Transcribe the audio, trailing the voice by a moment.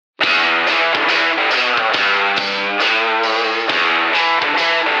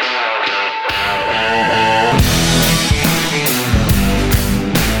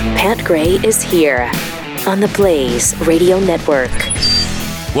Gray is here on the Blaze Radio Network.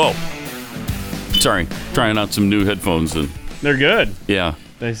 Whoa. Sorry, trying out some new headphones. They're good. Yeah.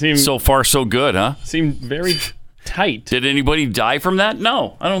 They seem... So far, so good, huh? Seem very tight. Did anybody die from that?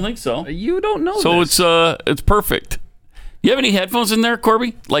 No, I don't think so. You don't know so this. it's perfect. You have any headphones in there,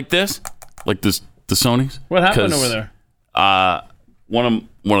 Corby? Like this? Like this, the Sonys? What happened over there?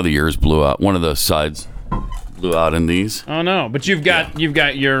 One of the ears blew out. One of the sides blew out in these. Oh no! But you've got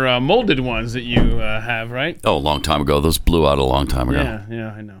your molded ones that you have, right? Oh, a long time ago. Those blew out a long time ago.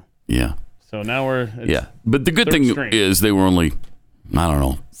 Yeah, I know. Yeah. So now we're but the good thing is they were only, I don't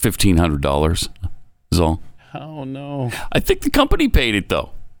know, $1,500 is all. Oh no! I think the company paid it though.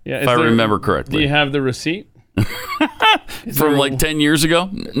 Yeah, if I remember correctly. Do you have the receipt? From like 10 years ago?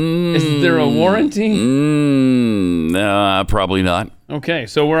 Is there a warranty? Probably not. Okay,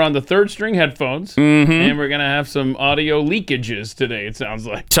 so we're on the third string headphones, and we're going to have some audio leakages today, it sounds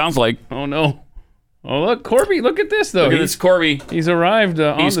like. Sounds like. Oh, no. Oh, look, Corby, look at this, though. Look at this, Corby. He's arrived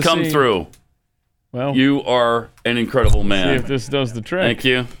on the scene. He's come through. Well, you are an incredible man. See if this does the trick. Thank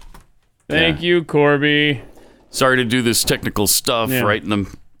you. Thank you, Corby. Sorry to do this technical stuff right in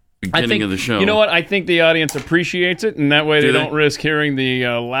the beginning of the show. You know what? I think the audience appreciates it, and that way they don't risk hearing the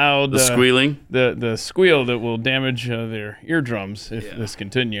loud... The squealing? The squeal that will damage their eardrums if this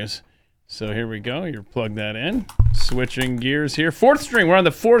continues. So here we go. You plug that in. Switching gears here. Fourth string. We're on the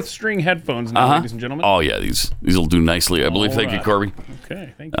fourth string headphones now, ladies and gentlemen. Oh, yeah. These will do nicely, I believe. Thank you, Corby.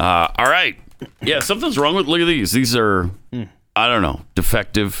 Okay. Thank you. All right. Yeah, something's wrong with... Look at these. These are, I don't know,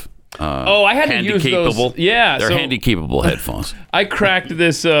 defective... I had to use those. Yeah, they're handy-capable headphones. I cracked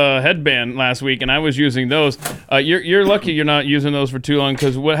this headband last week, and I was using those. You're lucky you're not using those for too long,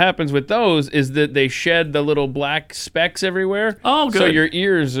 because what happens with those is that they shed the little black specks everywhere. Oh, good. So your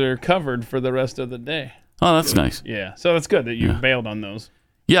ears are covered for the rest of the day. Oh, that's nice. Yeah, so it's good that you bailed on those.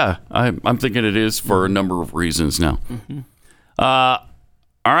 Yeah, I'm thinking it is for a number of reasons now. All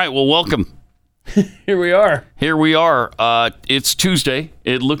right, well, welcome. Here we are. It's Tuesday.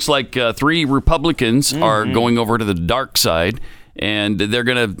 It looks like 3 Republicans are going over to the dark side, and they're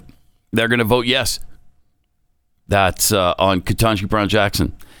gonna vote yes. That's on Ketanji Brown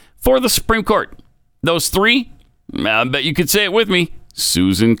Jackson for the Supreme Court. Those 3, I bet you could say it with me: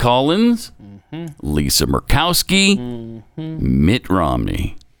 Susan Collins, Lisa Murkowski, Mitt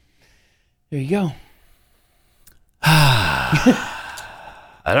Romney. There you go.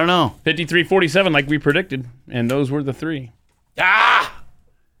 I don't know. 53-47 like we predicted, and those were the 3.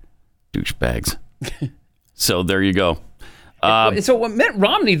 Douchebags. So there you go. So what Mitt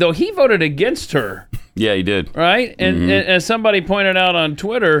Romney, though, he voted against her. Yeah, he did. Right? And as somebody pointed out on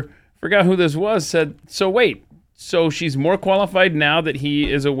Twitter, forgot who this was, said, so wait, so she's more qualified now that he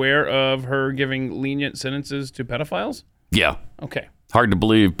is aware of her giving lenient sentences to pedophiles? Yeah. Okay. Hard to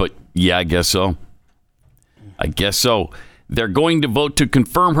believe, but yeah, I guess so. They're going to vote to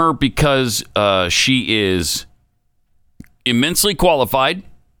confirm her because she is immensely qualified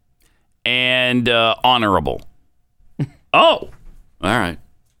and honorable. Oh, all right.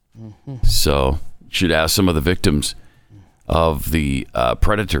 So should ask some of the victims of the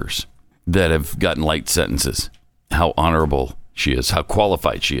predators that have gotten light sentences how honorable she is, how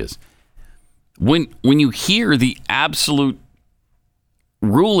qualified she is. When you hear the absolute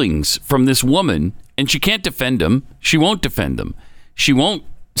rulings from this woman, and she can't defend them. She won't defend them. She won't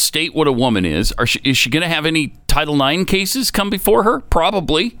state what a woman is. Is she going to have any Title IX cases come before her?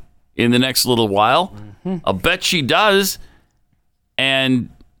 Probably in the next little while. I'll bet she does. And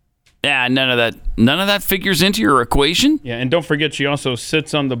none of that figures into your equation. Yeah, and don't forget, she also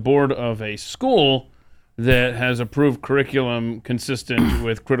sits on the board of a school that has approved curriculum consistent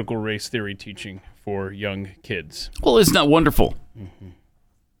with critical race theory teaching for young kids. Well, isn't that wonderful?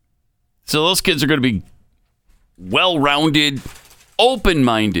 So those kids are going to be well-rounded,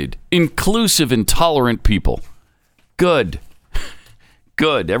 open-minded, inclusive, and tolerant people. Good.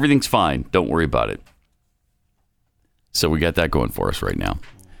 Everything's fine. Don't worry about it. So we got that going for us right now.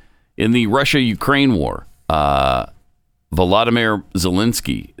 In the Russia-Ukraine war, Volodymyr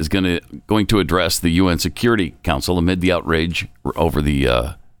Zelensky is going to address the UN Security Council amid the outrage over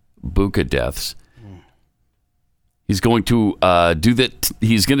the Bucha deaths. He's going to do that.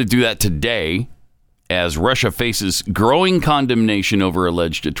 He's going to do that today as Russia faces growing condemnation over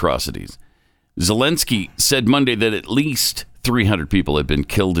alleged atrocities. Zelensky said Monday that at least 300 people had been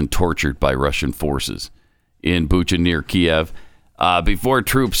killed and tortured by Russian forces in Bucha near Kiev before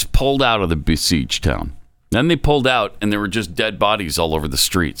troops pulled out of the besieged town. Then they pulled out and there were just dead bodies all over the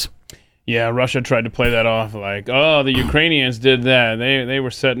streets. Yeah, Russia tried to play that off like, oh, the Ukrainians did that. They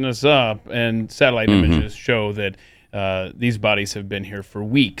were setting us up. And satellite images show that these bodies have been here for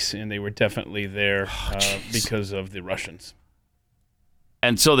weeks, and they were definitely there because of the Russians.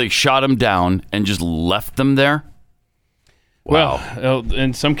 And so they shot them down and just left them there? Wow. Well,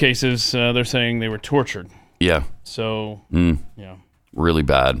 in some cases, they're saying they were tortured. Yeah. So, yeah. Really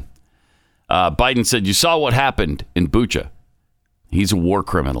bad. Biden said, you saw what happened in Bucha. He's a war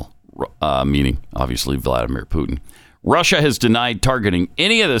criminal, meaning, obviously, Vladimir Putin. Russia has denied targeting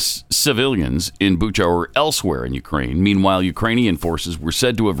any of the civilians in Bucha or elsewhere in Ukraine. Meanwhile, Ukrainian forces were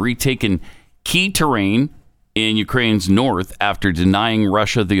said to have retaken key terrain in Ukraine's north after denying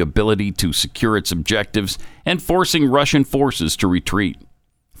Russia the ability to secure its objectives and forcing Russian forces to retreat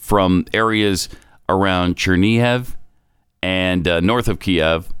from areas around Chernihiv and north of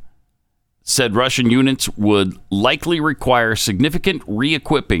Kiev. Said Russian units would likely require significant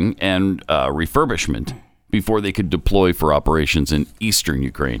re-equipping and refurbishment before they could deploy for operations in eastern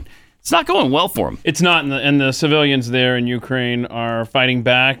Ukraine. It's not going well for them. It's not, and the civilians there in Ukraine are fighting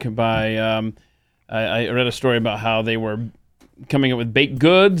back by... I read a story about how they were coming up with baked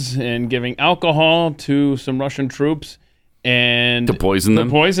goods and giving alcohol to some Russian troops and to poison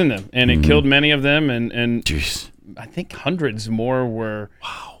them. And it killed many of them, and Jeez. I think hundreds more were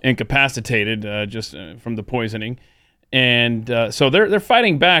incapacitated just from the poisoning. And so they're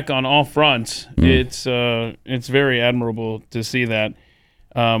fighting back on all fronts. It's very admirable to see that.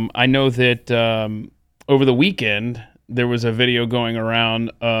 I know that over the weekend there was a video going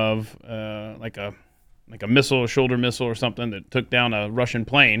around of like a missile, a shoulder missile or something that took down a Russian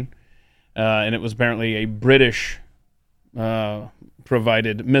plane, and it was apparently a British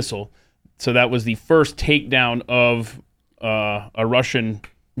provided missile. So that was the first takedown of a Russian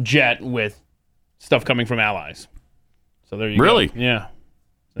jet with stuff coming from allies. So there you go. Really? Yeah.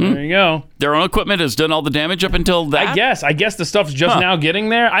 So there you go. Their own equipment has done all the damage up until that? I guess the stuff's just now getting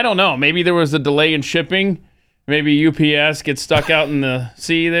there. I don't know. Maybe there was a delay in shipping. Maybe UPS gets stuck out in the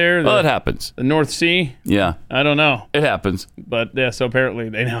sea there. Well, it happens. The North Sea. Yeah. I don't know. It happens. But yeah, so apparently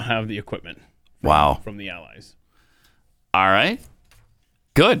they now have the equipment from the allies. All right.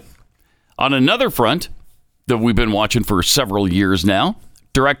 Good. On another front that we've been watching for several years now,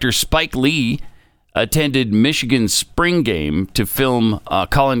 director Spike Lee attended Michigan's spring game to film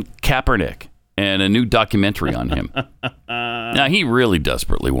Colin Kaepernick and a new documentary on him. Now, he really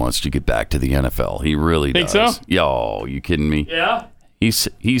desperately wants to get back to the NFL. He really does. Think so? Yo, you kidding me? Yeah. He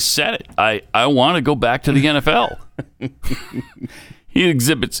said it. I want to go back to the NFL. He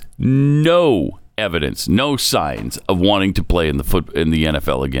exhibits no evidence, no signs of wanting to play in the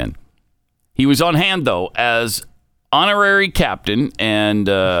NFL again. He was on hand, though, as honorary captain and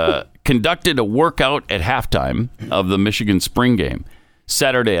conducted a workout at halftime of the Michigan spring game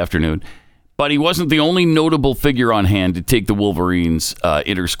Saturday afternoon. But he wasn't the only notable figure on hand to take the Wolverines'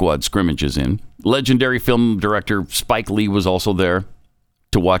 inter-squad scrimmages in. Legendary film director Spike Lee was also there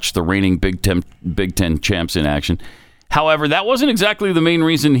to watch the reigning Big Ten champs in action. However, that wasn't exactly the main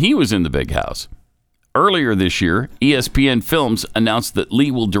reason he was in the big house. Earlier this year, ESPN Films announced that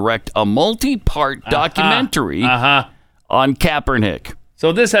Lee will direct a multi-part documentary on Kaepernick.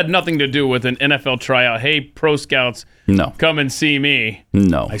 So this had nothing to do with an NFL tryout. Hey, pro scouts, come and see me.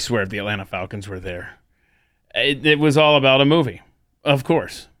 No. I swear if the Atlanta Falcons were there. It was all about a movie, of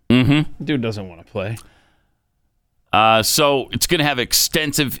course. Mm-hmm. Dude doesn't want to play. So it's going to have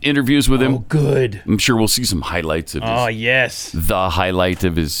extensive interviews with him. Oh, good. I'm sure we'll see some highlights of his, the highlight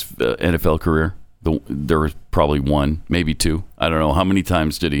of his NFL career. There was probably one, maybe two. I don't know. How many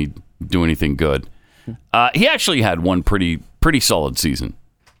times did he do anything good? He actually had one pretty solid season.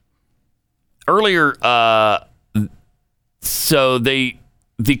 Earlier, so the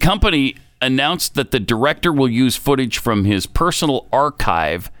company announced that the director will use footage from his personal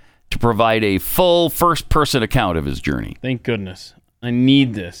archive to provide a full first-person account of his journey. Thank goodness. I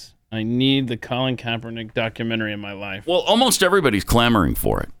need this. I need the Colin Kaepernick documentary in my life. Well, almost everybody's clamoring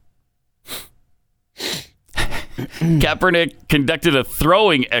for it. Kaepernick conducted a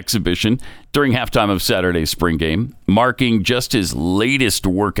throwing exhibition during halftime of Saturday's spring game, marking just his latest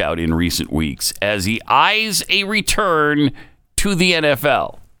workout in recent weeks as he eyes a return to the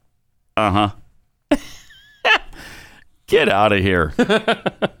NFL. Get out of here.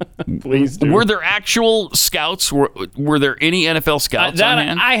 Please do. Were there actual scouts? Were there any NFL scouts on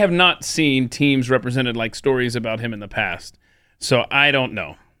hand? I have not seen teams represented like stories about him in the past, so I don't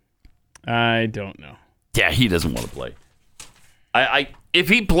know. Yeah, he doesn't want to play. If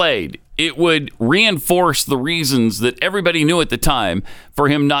he played, it would reinforce the reasons that everybody knew at the time for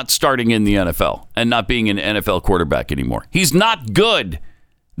him not starting in the NFL and not being an NFL quarterback anymore. He's not good.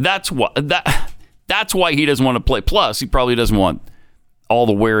 That's why he doesn't want to play. Plus, he probably doesn't want all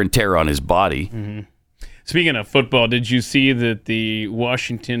the wear and tear on his body. Mm-hmm. Speaking of football, did you see that the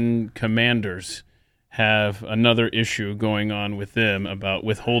Washington Commanders have another issue going on with them about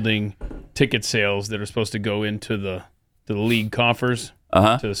withholding ticket sales that are supposed to go into the league coffers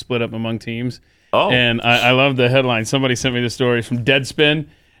to split up among teams? Oh. And I love the headline. Somebody sent me the story from Deadspin,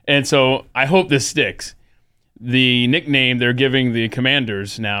 and so I hope this sticks. The nickname they're giving the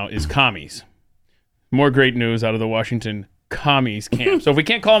Commanders now is Commies. More great news out of the Washington Commies camp. So if we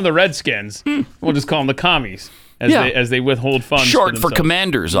can't call them the Redskins, we'll just call them the Commies as they withhold funds. Short for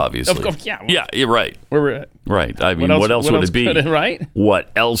Commanders, obviously. Yeah, you're right. Where we're at. Right. I mean, what else would it be? Right? What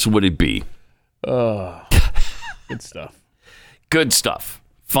else would it be? Good stuff. Good stuff.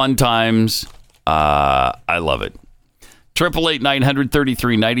 Fun times. I love it.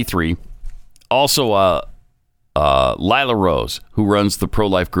 888-900-3393. Also, Lila Rose, who runs the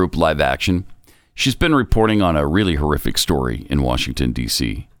pro-life group Live Action, she's been reporting on a really horrific story in Washington,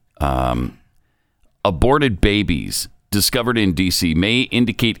 D.C. Aborted babies discovered in D.C. may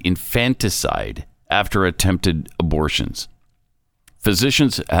indicate infanticide after attempted abortions.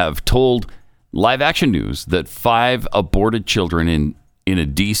 Physicians have told Live Action News that 5 aborted children in a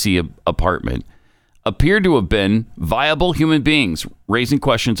D.C. apartment appear to have been viable human beings, raising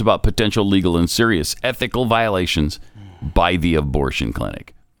questions about potential legal and serious ethical violations by the abortion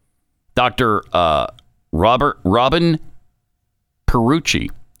clinic. Dr. Robin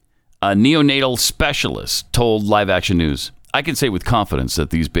Perucci, a neonatal specialist, told Live Action News, "I can say with confidence that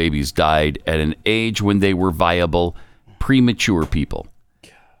these babies died at an age when they were viable, premature people."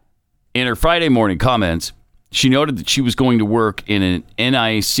 In her Friday morning comments, she noted that she was going to work in an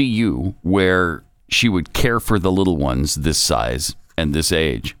NICU where she would care for the little ones this size and this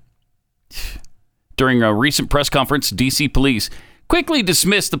age. During a recent press conference, D.C. police quickly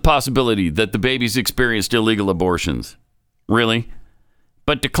dismissed the possibility that the babies experienced illegal abortions. Really?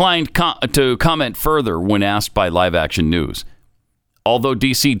 But declined to comment further when asked by Live Action News. Although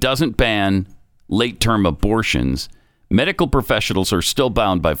D.C. doesn't ban late-term abortions, medical professionals are still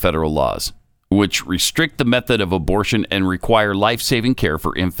bound by federal laws, which restrict the method of abortion and require life-saving care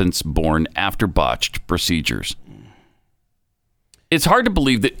for infants born after botched procedures. It's hard to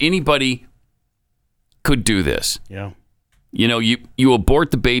believe that anybody could do this. Yeah. You know, you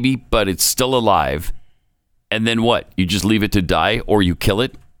abort the baby, but it's still alive. And then what? You just leave it to die, or you kill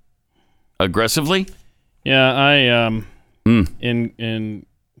it aggressively? Yeah, I in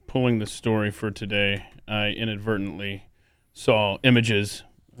pulling the story for today, I inadvertently saw images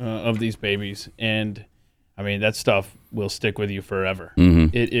of these babies, and I mean that stuff will stick with you forever.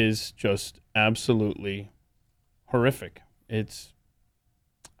 Mm-hmm. It is just absolutely horrific.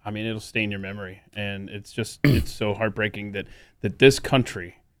 It'll stain your memory, and it's so heartbreaking that this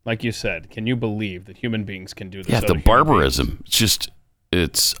country, like you said, can you believe that human beings can do this? Yeah, the barbarism.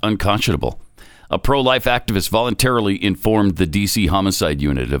 It's unconscionable. A pro-life activist voluntarily informed the D.C. homicide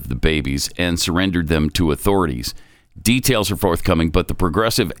unit of the babies and surrendered them to authorities. Details are forthcoming, but the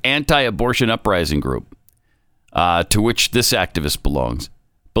progressive anti-abortion uprising group, to which this activist belongs,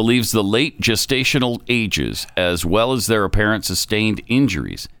 believes the late gestational ages, as well as their apparent sustained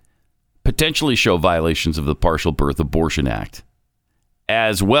injuries, potentially show violations of the Partial Birth Abortion Act,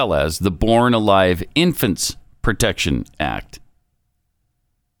 as well as the Born Alive Infants Protection Act.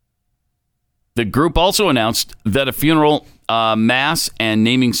 The group also announced that a funeral, mass, and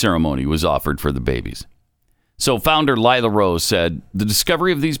naming ceremony was offered for the babies. So founder Lila Rose said, "The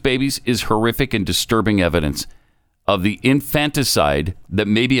discovery of these babies is horrific and disturbing evidence of the infanticide that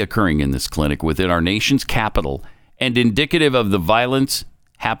may be occurring in this clinic within our nation's capital and indicative of the violence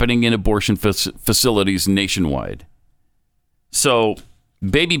happening in abortion facilities nationwide." So,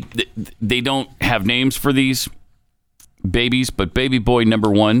 they don't have names for these babies, but baby boy number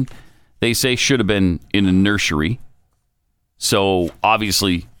 1, they say should have been in a nursery. So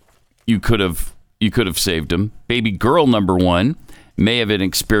obviously you could have saved him. Baby girl number 1 may have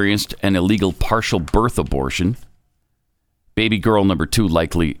experienced an illegal partial birth abortion. Baby girl number 2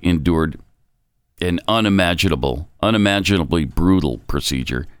 likely endured an unimaginably brutal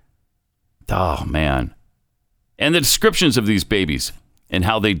procedure. Oh man. And the descriptions of these babies and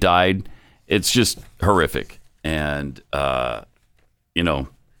how they died, it's just horrific. And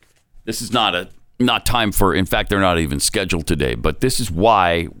this is not time for, in fact, they're not even scheduled today, but this is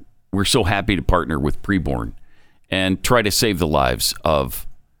why we're so happy to partner with Preborn and try to save the lives of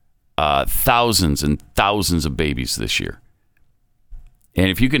thousands and thousands of babies this year. And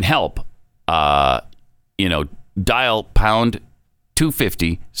if you can help, dial pound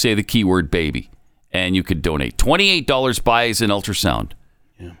 250, say the keyword baby, and you could donate. $28 buys an ultrasound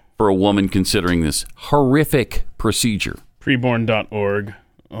for a woman considering this horrific procedure. Preborn.org.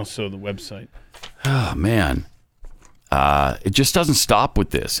 Also, the website. Oh, man. It just doesn't stop with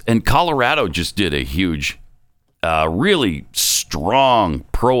this. And Colorado just did a huge, really strong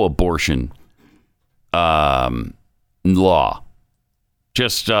pro-abortion law.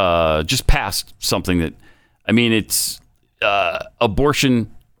 Just passed something that, I mean, it's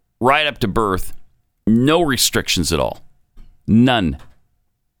abortion right up to birth, no restrictions at all. None.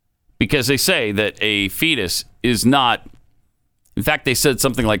 Because they say that a fetus is not, in fact, they said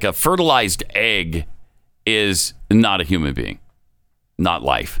something like a fertilized egg is not a human being, not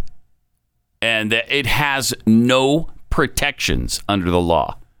life. And that it has no protections under the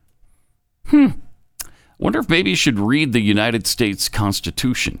law. Wonder if maybe you should read the United States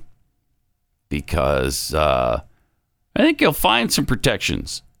Constitution, because I think you'll find some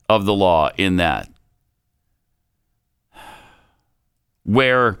protections of the law in that,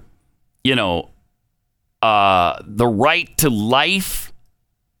 where, you know, the right to life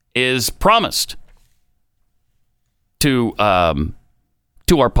is promised to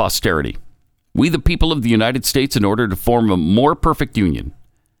our posterity. We, the people of the United States, in order to form a more perfect union,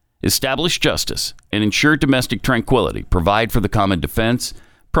 establish justice and ensure domestic tranquility, provide for the common defense,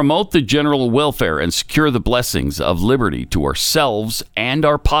 promote the general welfare, and secure the blessings of liberty to ourselves and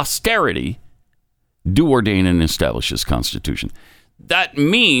our posterity, do ordain and establish this Constitution. That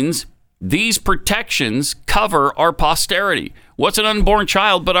means these protections cover our posterity. What's an unborn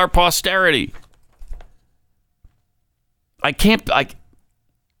child but our posterity?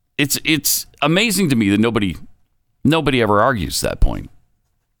 It's amazing to me that nobody ever argues that point.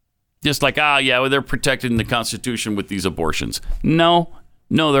 Just like, well, they're protected in the Constitution with these abortions. No,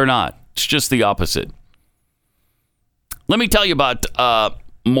 they're not. It's just the opposite. Let me tell you about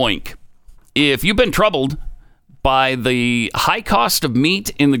Moink. If you've been troubled by the high cost of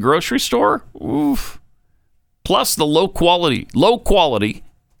meat in the grocery store, plus the low quality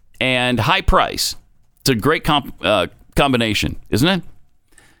and high price, it's a great combination, isn't it?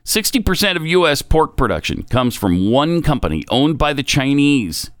 60% of U.S. pork production comes from one company owned by the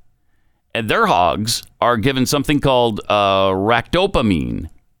Chinese. And their hogs are given something called ractopamine,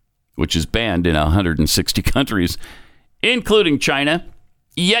 which is banned in 160 countries, including China.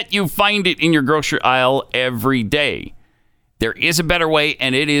 Yet you find it in your grocery aisle every day. There is a better way,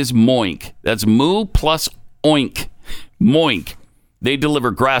 and it is Moink. That's moo plus oink. Moink. They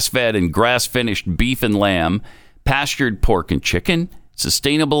deliver grass-fed and grass-finished beef and lamb, pastured pork and chicken,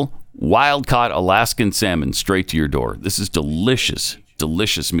 sustainable, wild-caught Alaskan salmon straight to your door. This is delicious,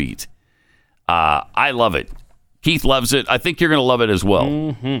 delicious meat. I love it. Keith loves it. I think you're going to love it as well.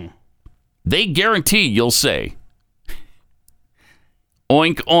 Mm-hmm. They guarantee you'll say,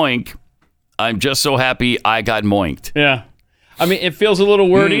 oink, oink, I'm just so happy I got moinked. Yeah. I mean, it feels a little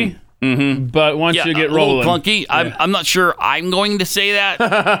wordy, but once you get rolling. A little clunky. Yeah. I'm not sure I'm going to say that.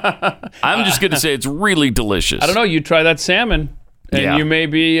 I'm just going to say it's really delicious. I don't know. You try that salmon, and you may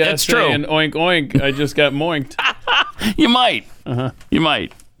be saying, true. Oink, oink, I just got moinked. You might. You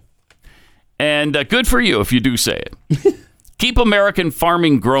might. And good for you if you do say it. Keep American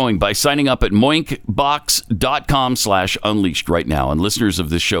farming growing by signing up at moinkbox.com/unleashed right now. And listeners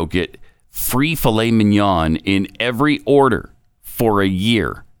of this show get free filet mignon in every order for a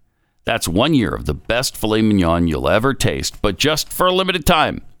year. That's 1 year of the best filet mignon you'll ever taste, but just for a limited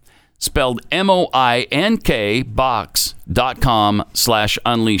time. Spelled MOINK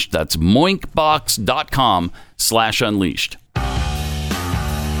box.com/unleashed. That's moinkbox.com/unleashed.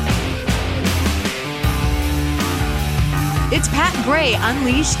 It's Pat Gray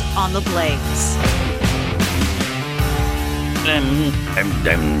Unleashed on the Blaze.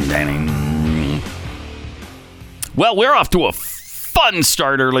 Well, we're off to a fun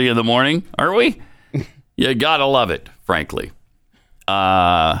start early in the morning, aren't we? You gotta love it, frankly.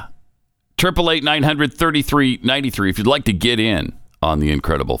 888-900-3393 if you'd like to get in on the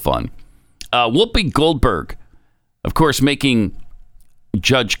incredible fun. Whoopi Goldberg, of course, making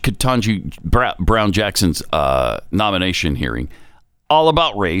Judge Ketanji Brown Jackson's nomination hearing all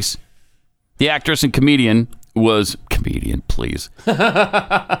about race. The actress and comedian was... Comedian, please. See,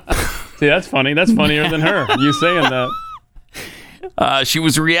 that's funny. That's funnier than her, you saying that. She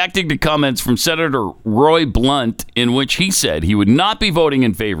was reacting to comments from Senator Roy Blunt in which he said he would not be voting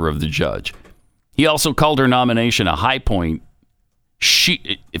in favor of the judge. He also called her nomination a high point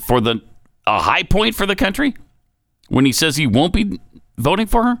for the country when he says he won't be voting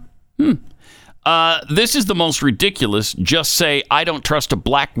for her? This is the most ridiculous. Just say, I don't trust a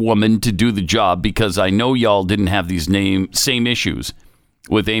black woman to do the job because I know y'all didn't have these same issues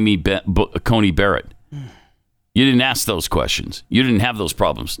with Amy Coney Barrett. You didn't ask those questions. You didn't have those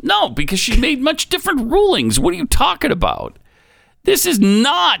problems. No, because she made much different rulings. What are you talking about? This is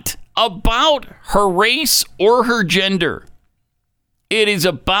not about her race or her gender. It is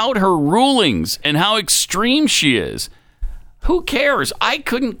about her rulings and how extreme she is. Who cares? I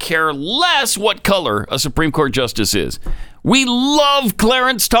couldn't care less what color a Supreme Court justice is. We love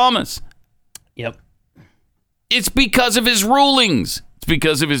Clarence Thomas. Yep. It's because of his rulings. It's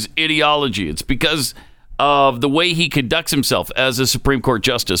because of his ideology. It's because of the way he conducts himself as a Supreme Court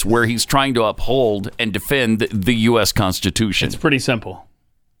justice, where he's trying to uphold and defend the U.S. Constitution. It's pretty simple.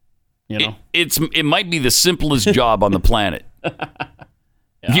 You know? It might be the simplest job on the planet.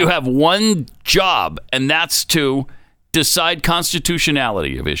 Yeah. You have one job, and that's to decide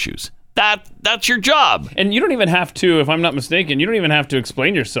constitutionality of issues. That's your job. And you don't even have to, if I'm not mistaken, you don't even have to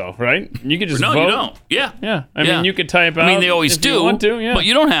explain yourself, right? You could just vote. No, you don't. Yeah. Yeah. I mean, you could type out. I mean, they always do, you want to, yeah. But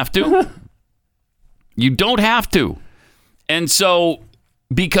you don't have to. You don't have to. And so,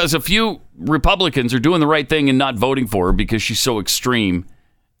 because a few Republicans are doing the right thing and not voting for her because she's so extreme,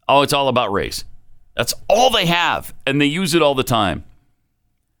 it's all about race. That's all they have, and they use it all the time.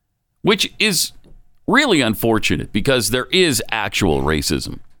 Which is really unfortunate because there is actual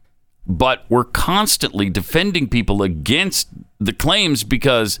racism. But we're constantly defending people against the claims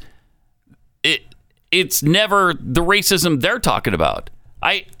because it's never the racism they're talking about.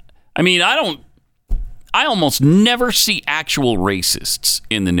 I almost never see actual racists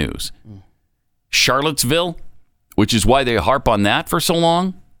in the news. Charlottesville, which is why they harp on that for so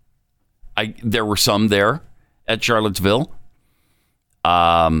long. There were some there at Charlottesville.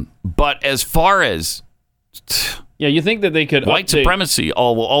 But as far as you think that they could white supremacy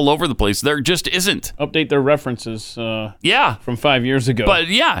all over the place, there just isn't. Update their references from 5 years ago. But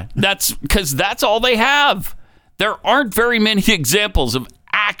that's because that's all they have. There aren't very many examples of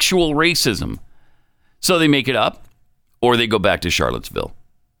actual racism. So they make it up or they go back to Charlottesville.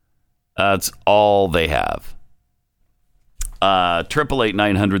 That's all they have.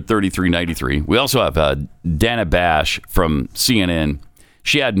 888-900-3393. We also have Dana Bash from CNN.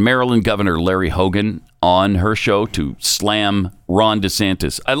 She had Maryland Governor Larry Hogan on her show to slam Ron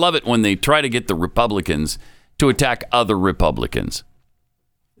DeSantis. I love it when they try to get the Republicans to attack other Republicans.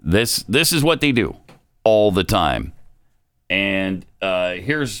 This is what they do all the time. And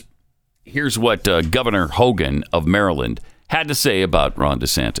here's what Governor Hogan of Maryland had to say about Ron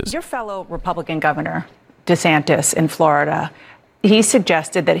DeSantis. Your fellow Republican governor, DeSantis in Florida, he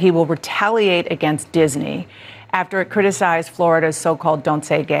suggested that he will retaliate against Disney after it criticized Florida's so-called Don't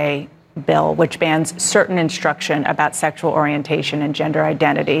Say Gay bill, which bans certain instruction about sexual orientation and gender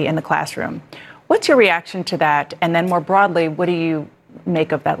identity in the classroom. What's your reaction to that? And then more broadly, what do you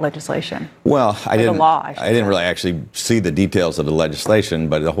make of that legislation? Well, I didn't really actually see the details of the legislation,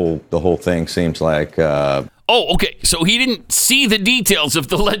 but the whole thing seems like okay. So he didn't see the details of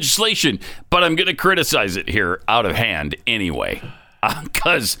the legislation, but I'm going to criticize it here out of hand anyway,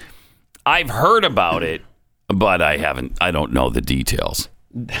 because I've heard about it, but I don't know the details.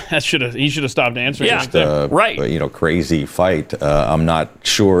 He should have stopped answering. Yeah, right. Crazy fight. I'm not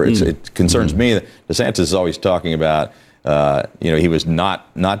sure. It concerns me that DeSantis is always talking about. He was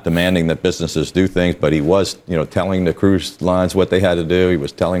not demanding that businesses do things, but he was, telling the cruise lines what they had to do. He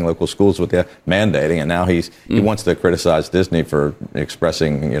was telling local schools what they're mandating, and now he wants to criticize Disney for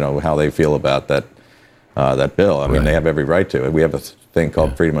expressing, how they feel about that bill. I mean, they have every right to it. We have a thing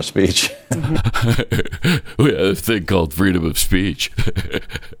called freedom of speech. We have a thing called freedom of speech.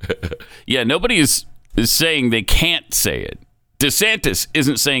 Yeah, nobody is saying they can't say it. DeSantis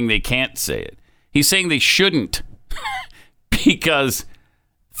isn't saying they can't say it. He's saying they shouldn't. Because,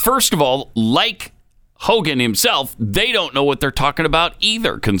 first of all, like Hogan himself, they don't know what they're talking about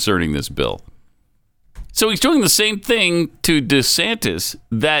either concerning this bill. So he's doing the same thing to DeSantis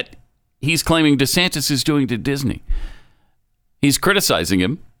that he's claiming DeSantis is doing to Disney. He's criticizing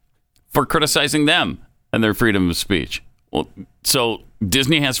him for criticizing them and their freedom of speech. Well, so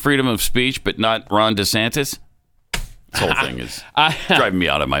Disney has freedom of speech, but not Ron DeSantis? This whole thing is driving me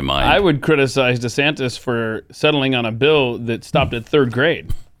out of my mind. I would criticize DeSantis for settling on a bill that stopped at third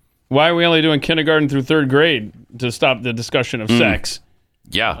grade. Why are we only doing kindergarten through third grade to stop the discussion of sex?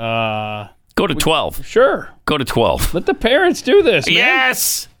 Yeah. Go to 12. Sure. Go to 12. Let the parents do this, man.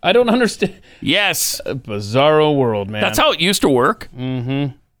 Yes. I don't understand. Yes. A bizarro world, man. That's how it used to work.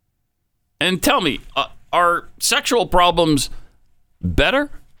 Mm-hmm. And tell me, are sexual problems better,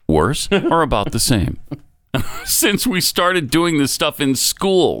 worse, or about the same? Since we started doing this stuff in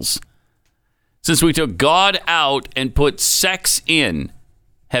schools, since we took God out and put sex in,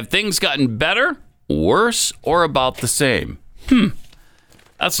 have things gotten better, worse, or about the same?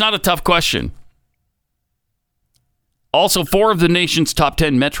 That's not a tough question. Also, 4 of the nation's top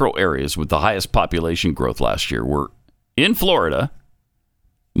 10 metro areas with the highest population growth last year were in Florida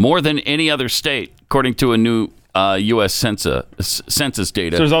more than any other state, according to a new U.S. census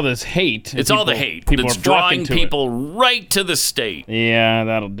data. So there's all this hate. It's all the hate. People It's are drawing flocking to people right to the state. Yeah,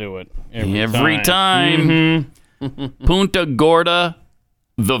 that'll do it. Every time. Punta Gorda,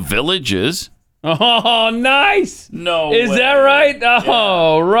 the Villages. Oh, nice. No Is way. that right?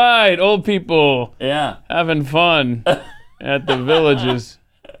 Oh, right. Old people Yeah. having fun at the Villages.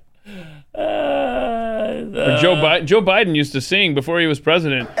 Joe Biden used to sing before he was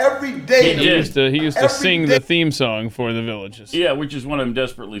president. Every day. He used to sing the theme song for the Villages. Yeah, which is what I'm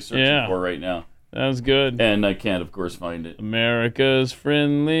desperately searching for right now. That was good. And I can't, of course, find it. America's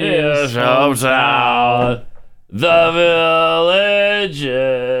friendliest hometown, the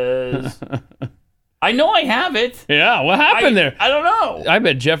Villages. I know I have it. Yeah, what happened there? I don't know. I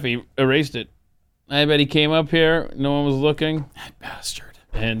bet Jeffy erased it. I bet he came up here, no one was looking, That bastard.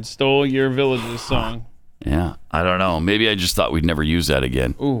 and stole your Villages song. Yeah, I don't know. Maybe I just thought we'd never use that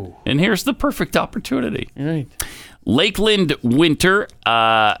again. Ooh. And here's the perfect opportunity. Right. Lakeland Winter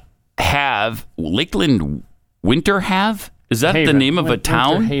Lakeland Winter Have? Is that the name of a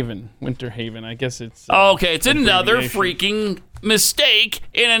town? Winter Haven. I guess it's... Okay, it's another freaking mistake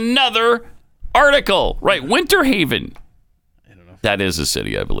in another article. Right, Winter Haven. I don't know. That is a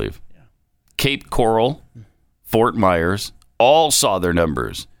city, I believe. Yeah. Cape Coral, Fort Myers, all saw their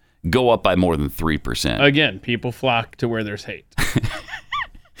numbers go up by more than 3%. Again, people flock to where there's hate.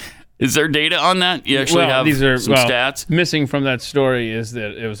 Is there data on that? You actually have some stats? Missing from that story is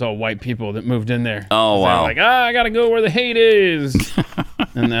that it was all white people that moved in there. Oh, wow. Like, I got to go where the hate is.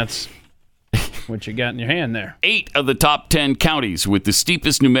 And that's what you got in your hand there. 8 of the top 10 counties with the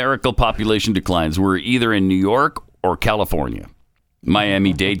steepest numerical population declines were either in New York or California.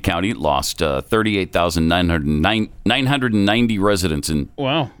 Miami-Dade County lost 38,990 residents in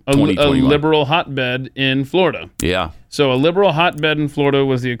a 2021. liberal hotbed in Florida. Yeah. So a liberal hotbed in Florida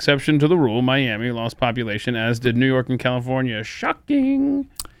was the exception to the rule. Miami lost population, as did New York and California. Shocking.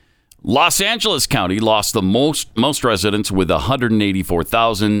 Los Angeles County lost the most residents with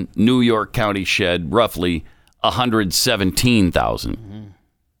 184,000. New York County shed roughly 117,000. Mm-hmm.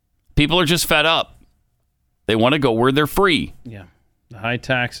 People are just fed up. They want to go where they're free. Yeah. The high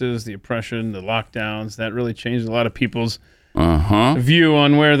taxes, the oppression, the lockdowns, that really changed a lot of people's view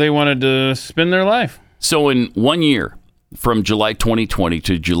on where they wanted to spend their life. So in 1 year, from July 2020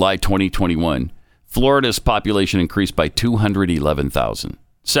 to July 2021, Florida's population increased by 211,000,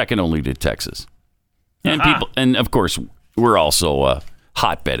 second only to Texas. And of course, we're also a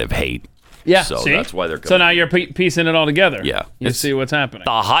hotbed of hate. Yeah, so see? That's why they're coming. So now you're piecing it all together. Yeah. You see what's happening.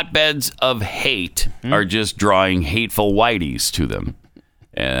 The hotbeds of hate are just drawing hateful whiteys to them.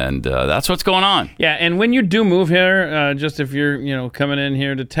 And that's what's going on. Yeah, and when you do move here, just if you're coming in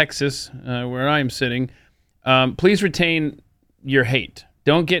here to Texas, where I'm sitting, please retain your hate.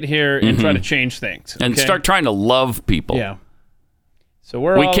 Don't get here and try to change things. Okay? And start trying to love people. Yeah. So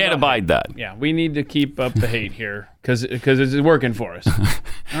we can't abide that. Yeah, we need to keep up the hate here because it's working for us.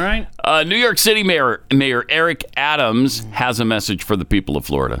 All right? New York City Mayor Eric Adams has a message for the people of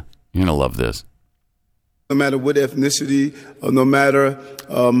Florida. You're going to love this. No matter what ethnicity, or no matter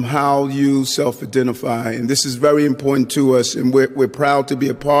how you self-identify. And this is very important to us, and we're proud to be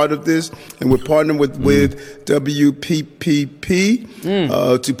a part of this. And we're partnering with WPPP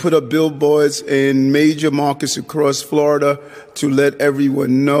to put up billboards in major markets across Florida to let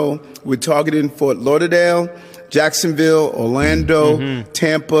everyone know. We're targeting Fort Lauderdale, Jacksonville, Orlando,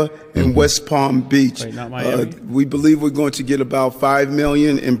 Tampa, and West Palm Beach. Wait, not Miami? We believe we're going to get about 5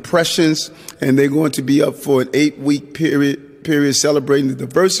 million impressions, and they're going to be up for an 8-week period celebrating the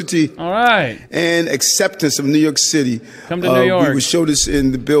diversity and acceptance of New York City. Come to New York. We will show this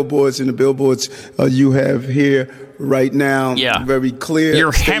in the billboards, you have here right now. Yeah. Very clear.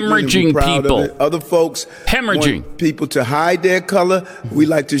 You're hemorrhaging people. Other folks want people to hide their color. We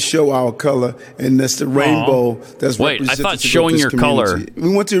like to show our color, and that's the rainbow. That's Wait, I thought showing your color.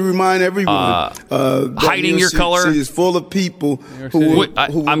 We want to remind everyone. Hiding your color is full of people who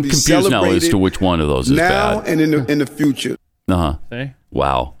I'm confused now as to which one of those is now bad. and in the future. See?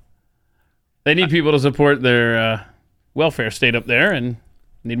 Wow. They need people to support their welfare state up there and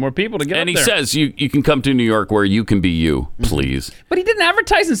need more people to get And up he there. says you can come to New York where you can be you, please. But he didn't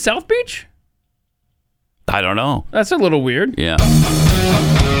advertise in South Beach? I don't know. That's a little weird. Yeah.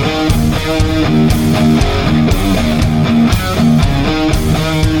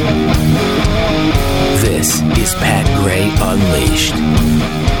 This is Pat Gray Unleashed.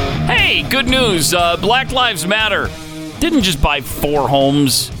 Hey, good news. Black Lives Matter didn't just buy 4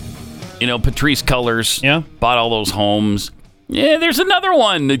 homes. Patrice Cullors bought all those homes. Yeah, there's another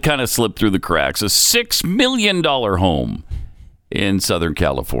one that kind of slipped through the cracks. A $6 million home in Southern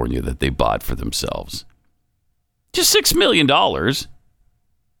California that they bought for themselves. Just $6 million.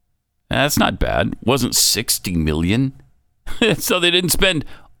 That's not bad. Wasn't $60 million. So they didn't spend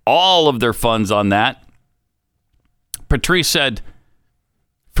all of their funds on that. Patrice said,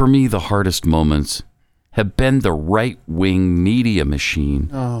 "For me, the hardest moments have been the right-wing media machine.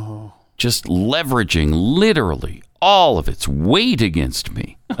 Just leveraging literally all of its weight against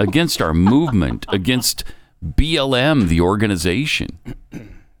me, against our movement, against BLM, the organization."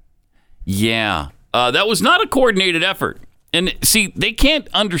 Yeah, that was not a coordinated effort. And see, they can't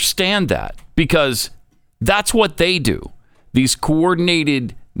understand that because that's what they do. These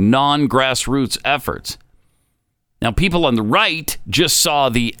coordinated, non-grassroots efforts. Now, people on the right just saw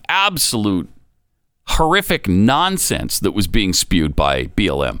the absolute horrific nonsense that was being spewed by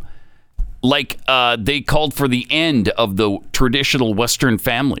BLM. Like they called for the end of the traditional Western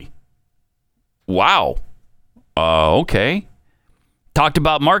family. Wow. Okay. Talked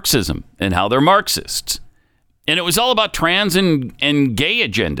about Marxism and how they're Marxists. And it was all about trans and gay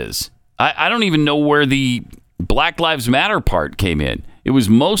agendas. I don't even know where the Black Lives Matter part came in. It was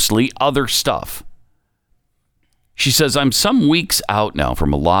mostly other stuff. She says, "I'm some weeks out now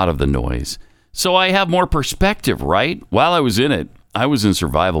from a lot of the noise, so I have more perspective, right? While I was in it, I was in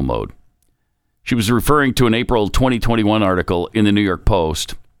survival mode." She was referring to an April 2021 article in the New York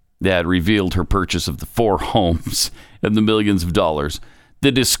Post that revealed her purchase of the 4 homes and the millions of dollars.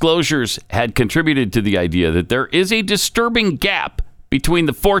 The disclosures had contributed to the idea that there is a disturbing gap between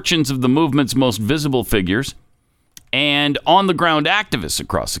the fortunes of the movement's most visible figures and on-the-ground activists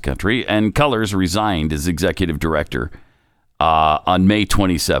across the country, and Cullors resigned as executive director on May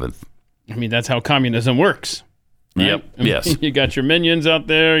 27th. I mean, that's how communism works. Right? Yep. Yes. You got your minions out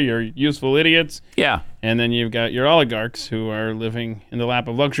there, your useful idiots. Yeah. And then you've got your oligarchs who are living in the lap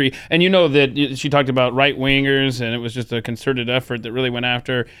of luxury. And you know that she talked about right-wingers, and it was just a concerted effort that really went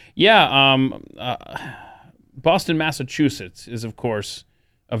after. Yeah, Boston, Massachusetts is, of course,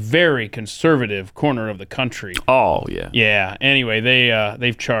 a very conservative corner of the country. Oh, yeah. Yeah. Anyway,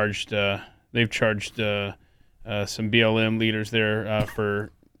 they've charged some BLM leaders there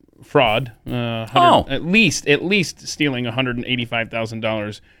for fraud. At least stealing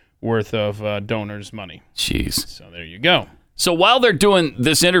 $185,000 worth of donors' money. Jeez. So there you go. So while they're doing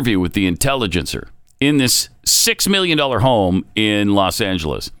this interview with the Intelligencer in this $6 million home in Los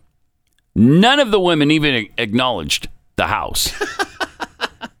Angeles, none of the women even acknowledged the house.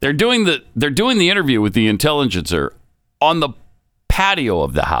 They're doing the interview with the Intelligencer on the patio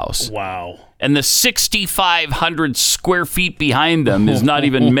of the house. Wow. And the 6,500 square feet behind them is not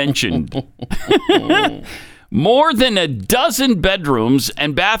even mentioned. More than a dozen bedrooms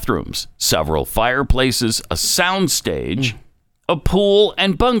and bathrooms, several fireplaces, a soundstage, a pool,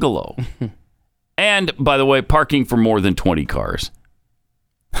 and bungalow. And, by the way, parking for more than 20 cars.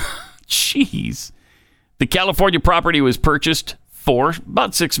 Jeez. The California property was purchased for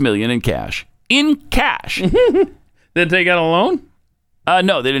about $6 million in cash. In cash. Did they take out a loan?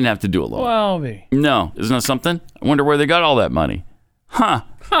 No, they didn't have to do a loan. Well, no, isn't that something? I wonder where they got all that money. Huh.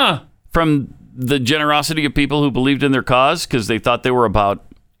 From the generosity of people who believed in their cause because they thought they were about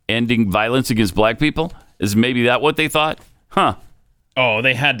ending violence against black people? Is maybe that what they thought? Huh. Oh,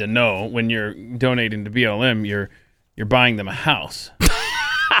 they had to know when you're donating to BLM, you're buying them a house.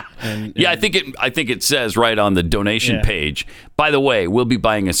 Yeah, I think it says right on the donation page. By the way, we'll be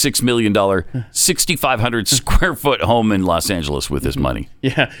buying a $6 million, 6,500 square foot home in Los Angeles with this money.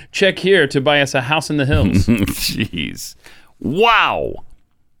 Yeah, check here to buy us a house in the hills. Jeez. Wow.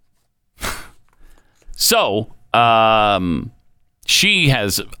 So, she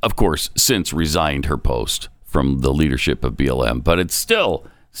has, of course, since resigned her post from the leadership of BLM, but it's still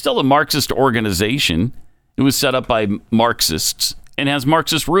a Marxist organization. It was set up by Marxists and has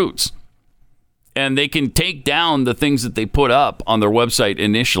Marxist roots. And they can take down the things that they put up on their website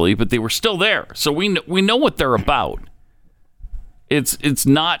initially, but they were still there. So we know what they're about. It's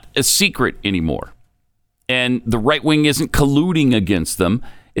not a secret anymore. And the right wing isn't colluding against them.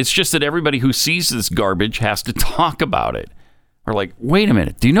 It's just that everybody who sees this garbage has to talk about it. Or like, wait a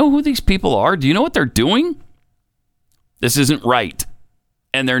minute, do you know who these people are? Do you know what they're doing? This isn't right.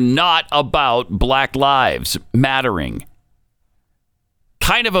 And they're not about Black Lives Mattering.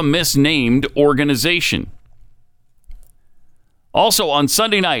 Kind of a misnamed organization. Also on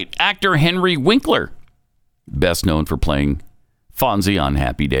Sunday night, actor Henry Winkler, best known for playing Fonzie on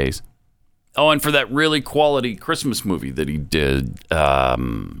Happy Days. Oh, and for that really quality Christmas movie that he did back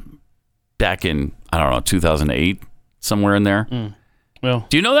in, 2008, somewhere in there. Well,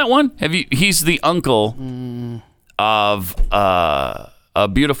 do you know that one? He's the uncle of a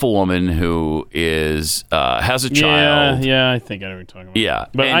beautiful woman who is has a child. Yeah, I think I know what you're talking about. Yeah,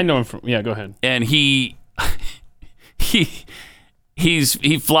 but I know him from. Yeah, go ahead. And he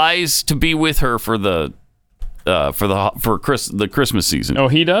flies to be with her for the Christmas season. Oh,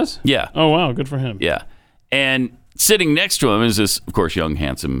 he does? Yeah. Oh, wow, good for him. Yeah, and sitting next to him is this, of course, young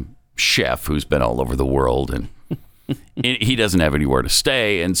handsome chef who's been all over the world, and he doesn't have anywhere to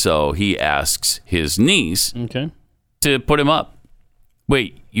stay, and so he asks his niece to put him up.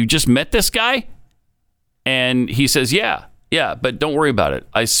 Wait, you just met this guy? And he says, yeah, but don't worry about it.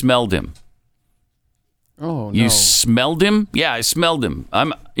 I smelled him. Oh, no. You smelled him? Yeah, I smelled him.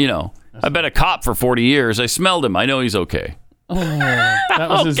 I've been a cop for 40 years. I smelled him. I know he's okay. Oh,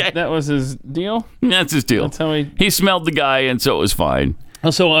 that was his deal? That's his deal. That's how he smelled the guy, and so it was fine.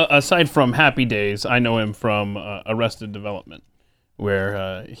 So aside from Happy Days, I know him from Arrested Development,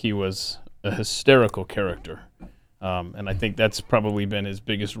 where he was a hysterical character. And I think that's probably been his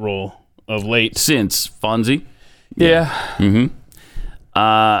biggest role of late. Since Fonzie? Yeah. Mm-hmm.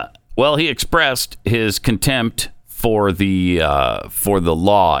 Well, he expressed his contempt for the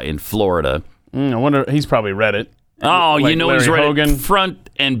law in Florida. I wonder, he's probably read it. Oh, like he's read Hogan. it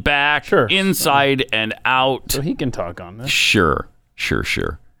front and back, inside and out. So he can talk on this. Sure. This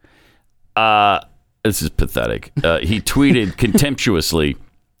is pathetic. He tweeted contemptuously,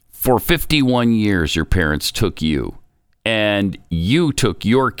 "For 51 years, your parents took you, and you took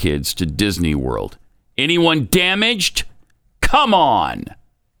your kids to Disney World. Anyone damaged? Come on."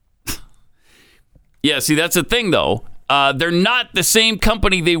 Yeah, see, that's the thing, though. They're not the same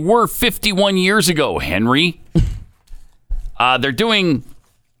company they were 51 years ago, Henry. They're doing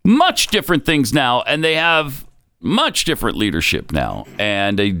much different things now, and they have much different leadership now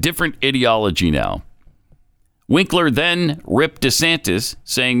and a different ideology now. Winkler then ripped DeSantis,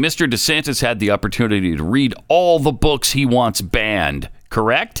 saying Mr. DeSantis had the opportunity to read all the books he wants banned,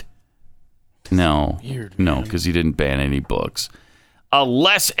 correct? No, because he didn't ban any books. A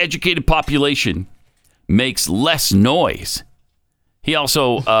less educated population makes less noise. He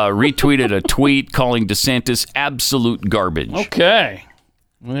also retweeted a tweet calling DeSantis absolute garbage. Okay.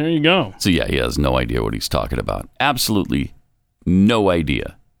 Well, there you go. So, yeah, he has no idea what he's talking about. Absolutely no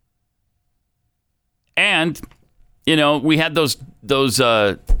idea. And, we had those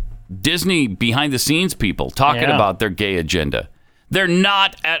Disney behind-the-scenes people talking about their gay agenda. They're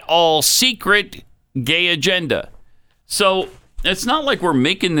not at all secret gay agenda. So it's not like we're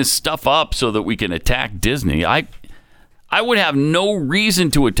making this stuff up so that we can attack Disney. I would have no reason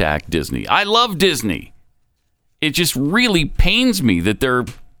to attack Disney. I love Disney. It just really pains me that they're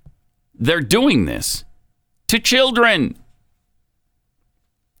doing this to children.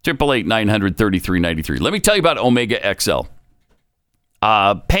 888-900-3393. Let me tell you about Omega XL.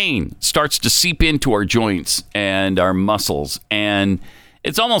 Pain starts to seep into our joints and our muscles, and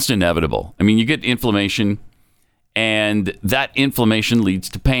it's almost inevitable. I mean, you get inflammation, and that inflammation leads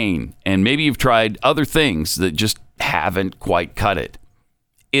to pain. And maybe you've tried other things that just haven't quite cut it.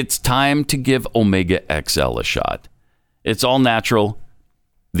 It's time to give Omega XL a shot. It's all natural.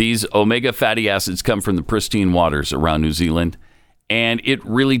 These omega fatty acids come from the pristine waters around New Zealand, and it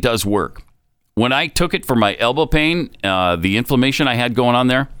really does work. When I took it for my elbow pain, the inflammation I had going on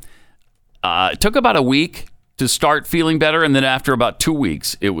there, it took about a week to start feeling better, and then after about 2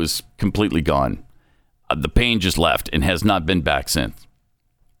 weeks, it was completely gone. The pain just left and has not been back since.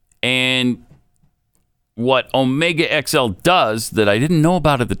 And what Omega XL does that I didn't know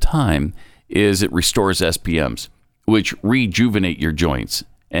about at the time is it restores SPMs, which rejuvenate your joints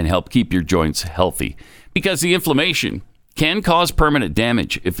and help keep your joints healthy, because the inflammation can cause permanent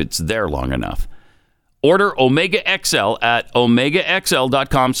damage if it's there long enough. Order Omega XL at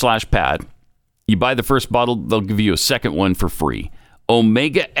omegaxl.com/pad. You buy the first bottle, they'll give you a second one for free.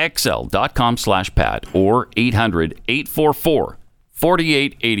 omegaxl.com/pad or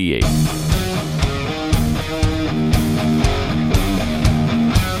 800-844-4888.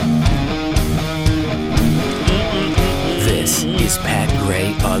 This is Pat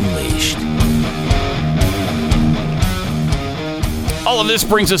Gray Unleashed. All of this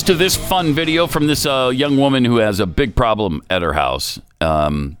brings us to this fun video from this young woman who has a big problem at her house.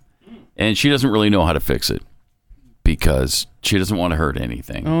 And she doesn't really know how to fix it because she doesn't want to hurt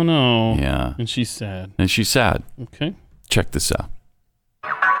anything. Oh, no. Yeah. And she's sad. Okay. Check this out.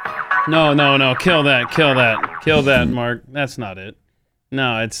 No. Kill that, Mark. That's not it.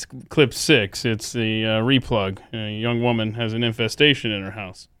 No, it's clip 6. It's the replug. A young woman has an infestation in her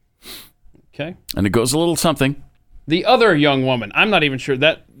house. Okay. And it goes a little something. The other young woman, I'm not even sure.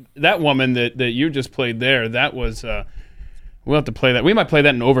 That woman that you just played there, that was... we'll have to play that. We might play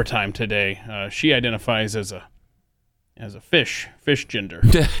that in overtime today. She identifies as a as a fish gender.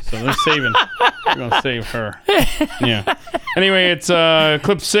 So they're going to save her. Yeah. Anyway, it's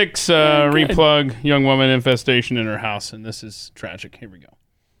clip 6, replug, young woman infestation in her house. And this is tragic. Here we go.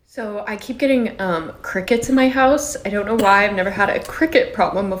 So I keep getting crickets in my house. I don't know why. I've never had a cricket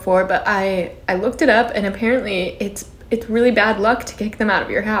problem before, but I looked it up, and apparently it's really bad luck to kick them out of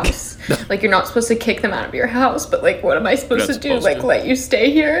your house. Like, you're not supposed to kick them out of your house, but like, what am I supposed to do? Like, let you stay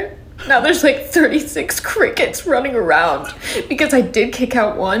here? Now there's like 36 crickets running around because I did kick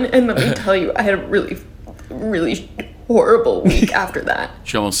out one, and let me tell you, I had a really, really horrible week after that.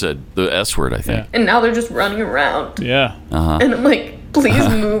 She almost said the S word, I think. Yeah. And now they're just running around. Yeah. And I'm like, please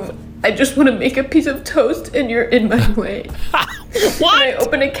move. I just want to make a piece of toast, and you're in my way. What? And I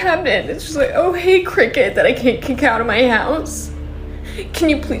open a cabinet, and it's just like, oh, hey, cricket that I can't kick out of my house. Can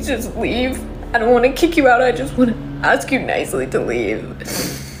you please just leave? I don't want to kick you out. I just want to ask you nicely to leave.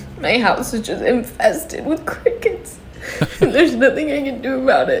 My house is just infested with crickets. And there's nothing I can do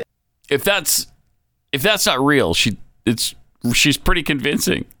about it. If that's not real, she's pretty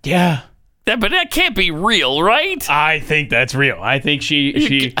convincing. Yeah. But that can't be real, right? I think that's real. I think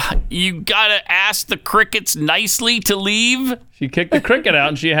she You gotta ask the crickets nicely to leave. She kicked the cricket out,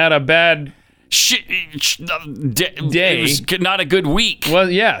 and she had a bad day. day. It was not a good week. Well,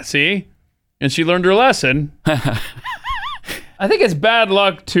 yeah, see? And she learned her lesson. I think it's bad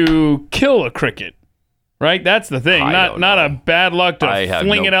luck to kill a cricket, right? That's the thing. Not a bad luck to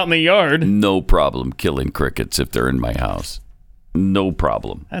fling it out in the yard. No problem killing crickets if they're in my house. No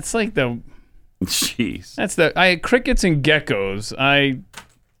problem. That's like the... Jeez. That's crickets and geckos. I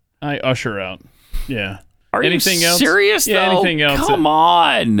usher out. Yeah. Are anything you else? serious, yeah, though? Anything else? Come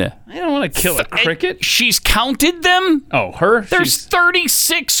on. I don't want to kill a cricket. She's counted them? Oh, her? There's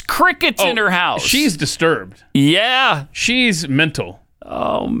 36 crickets in her house. She's disturbed. Yeah. She's mental.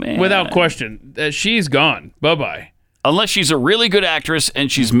 Oh, man. Without question. She's gone. Bye-bye. Unless she's a really good actress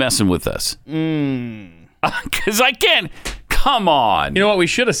and she's messing with us. Because I can't... Come on. You know what? We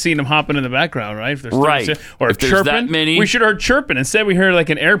should have seen them hopping in the background, right? If there's right. Or if chirping. That many. We should have heard chirping. Instead, we heard like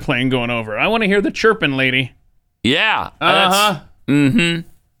an airplane going over. I want to hear the chirping, lady. Yeah.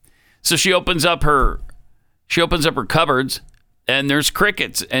 So she opens up her cupboards, and there's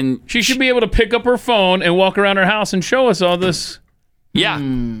crickets, and she should be able to pick up her phone and walk around her house and show us all this. Yeah,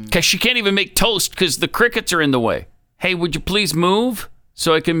 because she can't even make toast because the crickets are in the way. Hey, would you please move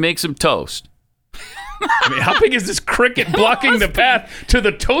so I can make some toast? I mean, how big is this cricket blocking the path to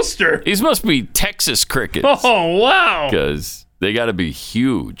the toaster? These must be Texas crickets. Oh, wow. Because they got to be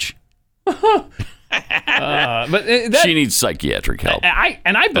huge. She needs psychiatric help.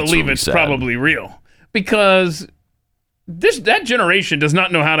 I believe it's probably real. Because that generation does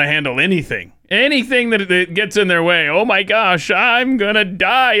not know how to handle anything. Anything that gets in their way. Oh, my gosh, I'm going to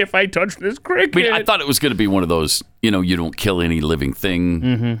die if I touch this cricket. I mean, I thought it was going to be one of those, you don't kill any living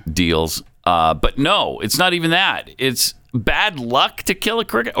thing deals. But no, it's not even that. It's bad luck to kill a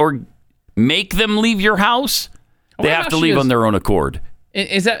cricket or make them leave your house. They have to leave on their own accord.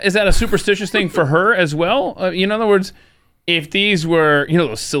 Is that a superstitious thing for her as well? In other words, if these were,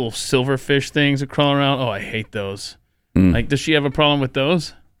 those silverfish things that crawl around, oh, I hate those. Like, does she have a problem with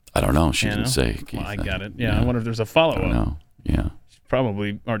those? I don't know. She didn't say. Well, I got it. Yeah, I wonder if there's a follow-up. No. Yeah. She's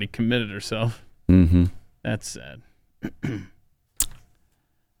probably already committed herself. Mm-hmm. That's sad.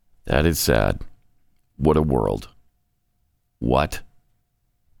 That is sad. What a world. What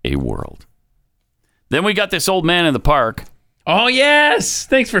a world. Then we got this old man in the park. Oh, yes.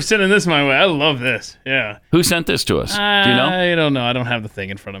 Thanks for sending this my way. I love this. Yeah. Who sent this to us? Do you know? I don't know. I don't have the thing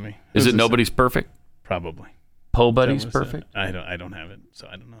in front of me. Is it Nobody's Perfect? Probably. Po Buddy's Perfect? I don't have it, so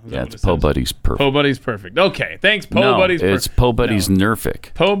I don't know. Yeah, it's Po Buddy's Perfect. Po Buddy's Perfect. Okay, thanks, Po Buddy's Perfect. It's Po Buddy's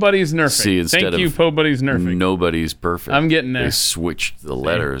Nerfic. Po Buddy's Nerfic. See, instead Thank you, Po Buddy's Nerfic. Nobody's Perfect. I'm getting there. They switched the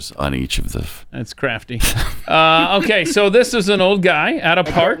letters on each of the... That's crafty. Okay, so this is an old guy at a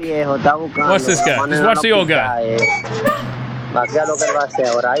park. What's this guy? Just watch the old guy.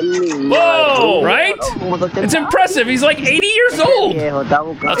 Whoa! Right? It's impressive. He's like 80 years old.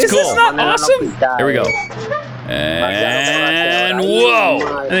 That's Is this not awesome? Here we go. And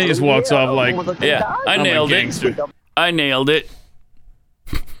whoa! And then he just walks off like, yeah, I nailed it. I nailed it.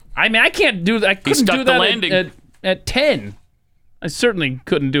 I mean, I can't do that. I couldn't do that at 10. I certainly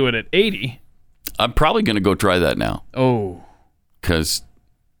couldn't do it at 80. I'm probably going to go try that now. Oh. Because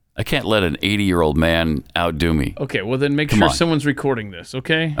I can't let an 80-year-old man outdo me. Okay, well then make sure someone's recording this,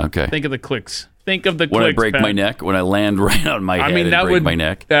 okay? Okay. Think of the clicks. Think of the clicks, when I break my neck, when I land right on my head and break my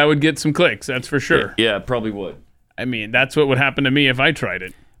neck. That would get some clicks, that's for sure. Yeah, it probably would. I mean, that's what would happen to me if I tried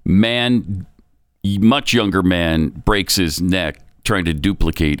it. Man, much younger man breaks his neck trying to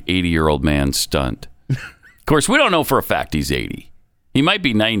duplicate 80-year-old man's stunt. Of course, we don't know for a fact he's 80. He might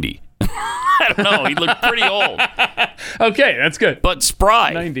be 90. I don't know. He looked pretty old. Okay, that's good. But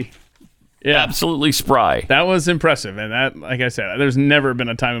spry. 90. Yeah. Absolutely spry. That was impressive. And that, like I said, there's never been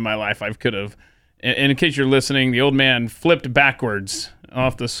a time in my life I could have. And in case you're listening, the old man flipped backwards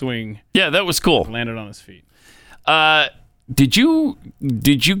off the swing. Yeah, that was cool. Landed on his feet. Did you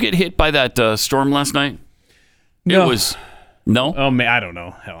get hit by that storm last night? No. It was no. Oh man, I don't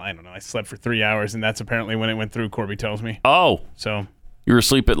know. Hell, I don't know. I slept for 3 hours, and that's apparently when it went through. Corby tells me. Oh, so you were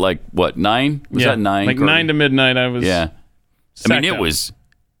asleep at like what 9? Was that 9? Like Corby? 9 to midnight. I was. Yeah. I mean,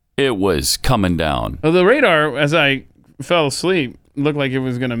 it was coming down. Well, the radar, as I fell asleep, looked like it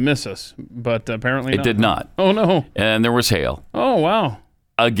was going to miss us, but apparently it did not. Oh no! And there was hail. Oh wow!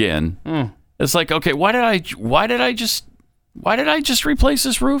 Again. It's like, okay, why did I just replace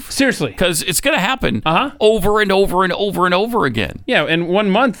this roof? Seriously. Because it's going to happen over and over and over and over again. Yeah, and 1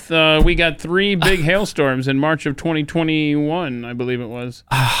 month we got 3 big hailstorms in March of 2021, I believe it was.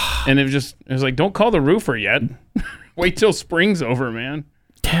 And it was like, don't call the roofer yet. Wait till spring's over, man.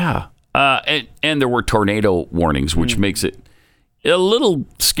 Yeah. And there were tornado warnings, which makes it a little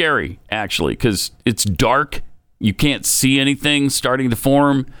scary, actually, because it's dark. You can't see anything starting to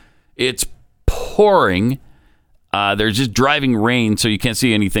form. It's pouring. There's just driving rain, so you can't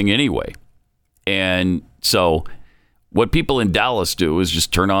see anything anyway. And so what people in Dallas do is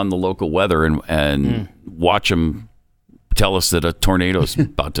just turn on the local weather and watch them tell us that a tornado's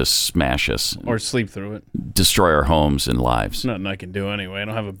about to smash us. Or sleep through it. Destroy our homes and lives. Nothing I can do anyway. I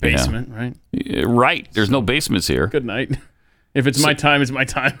don't have a basement, right? Right. There's no basements here. Good night. If it's my time, it's my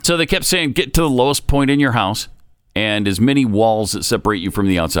time. So they kept saying, get to the lowest point in your house and as many walls that separate you from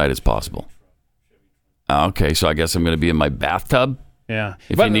the outside as possible. Okay, so I guess I'm going to be in my bathtub. Yeah.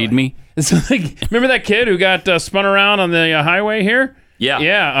 If you need me. It's like, remember that kid who got spun around on the highway here? Yeah.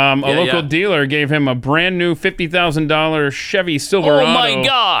 Yeah. A local dealer gave him a brand new $50,000 Chevy Silverado. Oh my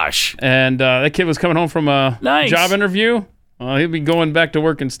gosh! And that kid was coming home from a job interview. He'll be going back to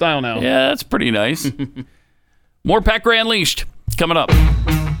work in style now. Yeah, that's pretty nice. More Pat Gray Unleashed coming up.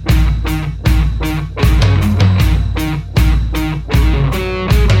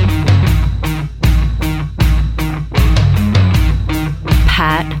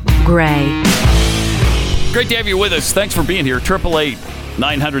 Pat Gray. Great to have you with us. Thanks for being here.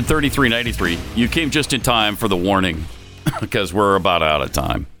 888-933-93. You came just in time for the warning because we're about out of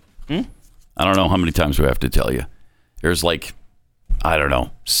time. I don't know how many times we have to tell you. There's 6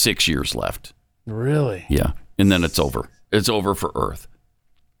 years left. Really? Yeah. And then it's over. It's over for Earth.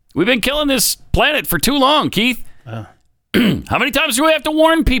 We've been killing this planet for too long, Keith. How many times do we have to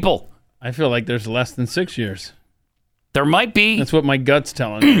warn people? I feel like there's less than 6 years. There might be. That's what my gut's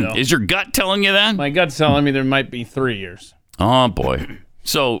telling me, though. Is your gut telling you that? My gut's telling me there might be 3 years. Oh, boy.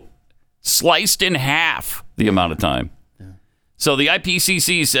 So, sliced in half the amount of time. Yeah. So, the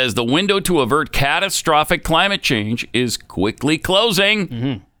IPCC says the window to avert catastrophic climate change is quickly closing.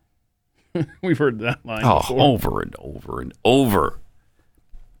 Mm-hmm. We've heard that line before. Over and over and over.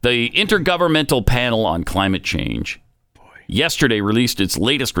 The Intergovernmental Panel on Climate Change yesterday released its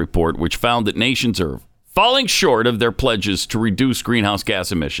latest report, which found that nations are falling short of their pledges to reduce greenhouse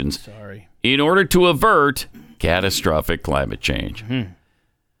gas emissions in order to avert catastrophic climate change. Mm-hmm.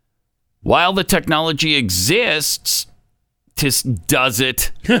 While the technology exists, does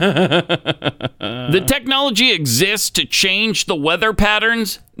it? The technology exists to change the weather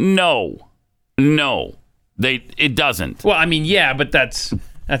patterns? No. It doesn't. Well, I mean, yeah, but that's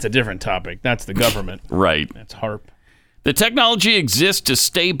a different topic. That's the government. Right. That's HARP. The technology exists to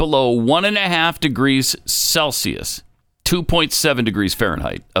stay below 1.5 degrees Celsius, 2.7 degrees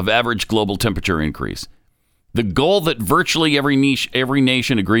Fahrenheit of average global temperature increase. The goal that virtually every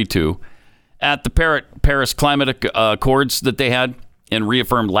nation agreed to at the Paris Climate Accords that they had and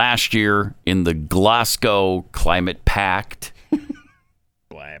reaffirmed last year in the Glasgow Climate Pact.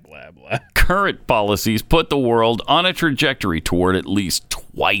 Blah, blah, blah. Current policies put the world on a trajectory toward at least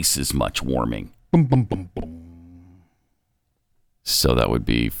twice as much warming. Boom, boom, boom, boom. So that would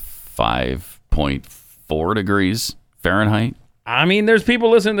be 5.4 degrees Fahrenheit. I mean, there's people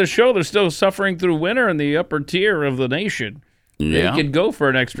listening to the show. They're still suffering through winter in the upper tier of the nation. Yeah. They could go for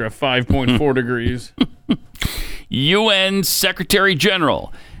an extra 5.4 degrees. UN Secretary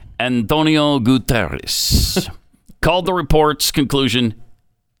General Antonio Guterres called the report's conclusion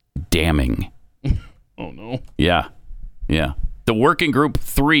damning. Oh, no. Yeah. The Working Group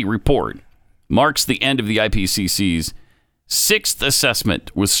 3 report marks the end of the IPCC's 6th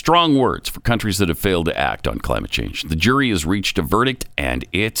assessment with strong words for countries that have failed to act on climate change. The jury has reached a verdict, and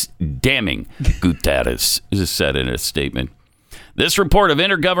it's damning, Guterres said in a statement. This report of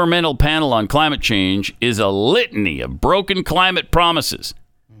Intergovernmental Panel on Climate Change is a litany of broken climate promises.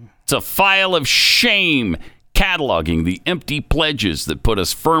 It's a file of shame cataloging the empty pledges that put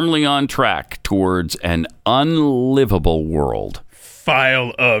us firmly on track towards an unlivable world.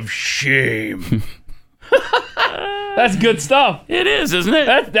 File of shame. That's good stuff. It is, isn't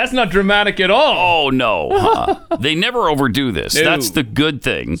it? That's not dramatic at all. Oh, no. They never overdo this. No. That's the good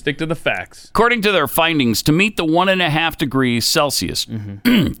thing. Stick to the facts. According to their findings, to meet the 1.5 degrees Celsius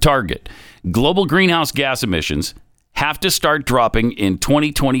target, global greenhouse gas emissions have to start dropping in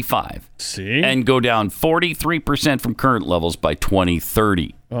 2025. See? And go down 43% from current levels by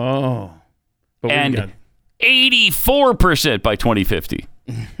 2030. Oh. And 84% by 2050.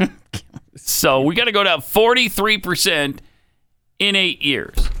 So we got to go down 43% in 8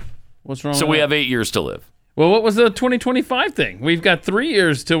 years. What's wrong So with we that? have 8 years to live. Well, what was the 2025 thing? We've got 3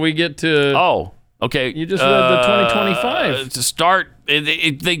 years till we get to... Oh, okay. You just read the 2025. To start,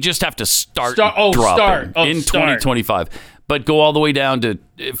 they just have to start Oh, dropping start. Oh, in start. 2025, but go all the way down to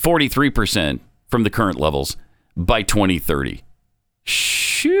 43% from the current levels by 2030.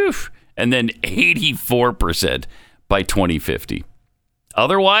 Shoo. And then 84% by 2050.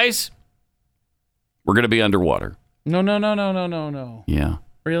 Otherwise, we're going to be underwater. No. Yeah.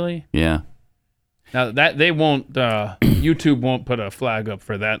 Really? Yeah. Now, that they won't... YouTube won't put a flag up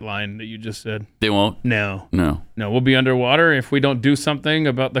for that line that you just said. They won't? No. No. No, we'll be underwater if we don't do something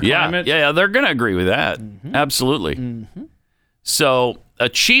about the climate. Yeah, they're going to agree with that. Absolutely. So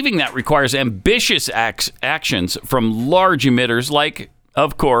achieving that requires ambitious actions from large emitters like,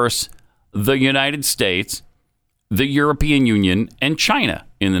 of course, the United States, the European Union, and China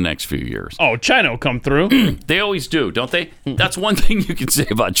in the next few years. Oh, China will come through. They always do, don't they? That's one thing you can say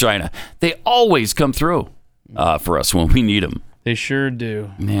about China. They always come through for us when we need them. They sure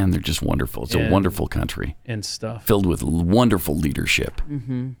do. Man, they're just wonderful. It's a wonderful country. And stuff. Filled with wonderful leadership.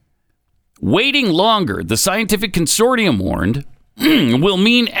 Waiting longer, the scientific consortium warned, will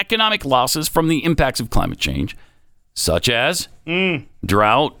mean economic losses from the impacts of climate change, such as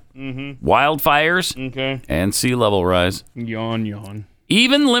drought, wildfires, and sea level rise. Yawn.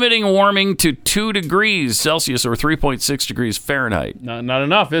 Even limiting warming to 2 degrees Celsius or 3.6 degrees Fahrenheit. Not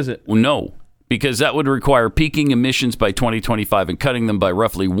enough, is it? Well, no, because that would require peaking emissions by 2025 and cutting them by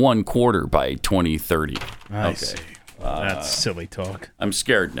roughly 1/4 by 2030. I see. That's silly talk. I'm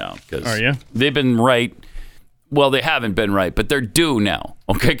scared now. Are you? They've been right. Well, they haven't been right, but they're due now,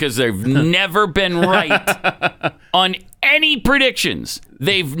 okay? Because they've never been right on any predictions.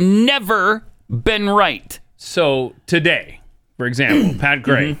 They've never been right. So today, for example, Pat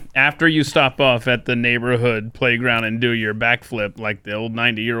Gray, after you stop off at the neighborhood playground and do your backflip like the old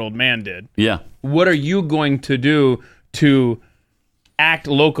 90-year-old man did, Yeah. what are you going to do to act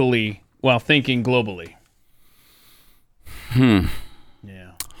locally while thinking globally?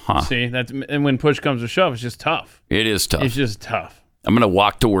 Yeah. Huh. See, and when push comes to shove, it's just tough. It is tough. It's just tough. I'm going to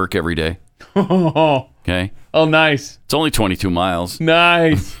walk to work every day, Oh, okay? nice. It's only 22 miles.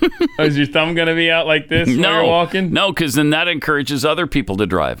 Nice. Is your thumb going to be out like this while you're walking? No, because then that encourages other people to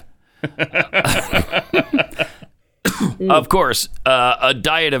drive. Of course, a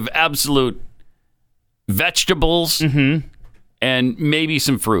diet of absolute vegetables and maybe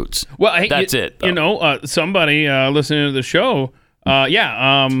some fruits. Well, That's it, though. You know, somebody listening to the show,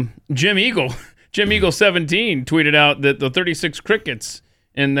 Jim Eagle 17 tweeted out that the 36 crickets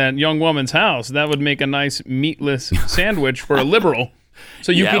in that young woman's house, that would make a nice meatless sandwich for a liberal.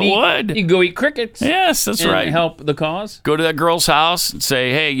 So you could would. You go eat crickets. Yes, that's and right. Help the cause. Go to that girl's house and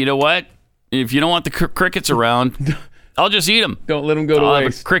say, hey, you know what? If you don't want the crickets around, I'll just eat them. Don't let them go to I'll have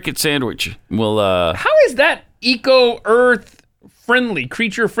waste. a cricket sandwich. Well, How is that eco-earth friendly,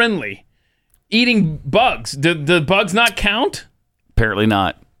 creature friendly? Eating bugs. Do the bugs not count? apparently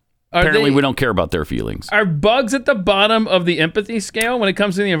not. Apparently, we don't care about their feelings. Are bugs at the bottom of the empathy scale when it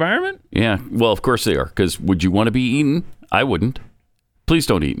comes to the environment? Yeah, well, of course they are. Because would you want to be eaten? I wouldn't. Please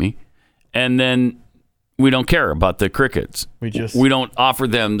don't eat me. And then we don't care about the crickets. We don't offer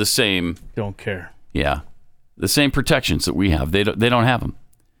them the same. Don't care. Yeah, the same protections that we have. They don't have them.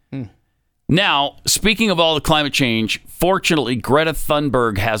 Now, speaking of all the climate change, fortunately, Greta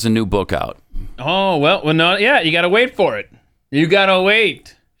Thunberg has a new book out. Oh well, no, yeah, you got to wait for it. You got to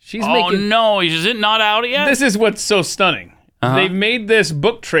wait. She's making. No, is it not out yet? This is what's so stunning. They've made this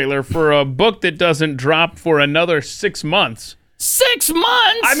book trailer for a book that doesn't drop for another 6 months. 6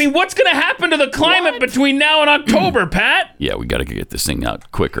 months? I mean, what's going to happen to the climate between now and October, Pat? Yeah, we got to get this thing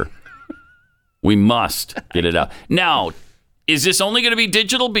out quicker. We must get it out. Now, is this only going to be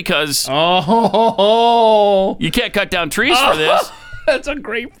digital? Because you can't cut down trees for this. That's a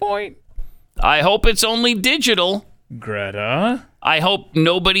great point. I hope it's only digital. Greta? I hope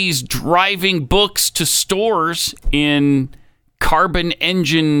nobody's driving books to stores in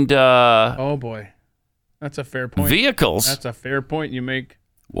carbon-engined oh, boy. That's a fair point. Vehicles. That's a fair point you make.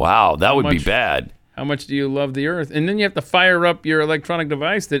 Wow, that would be bad. How much do you love the earth? And then you have to fire up your electronic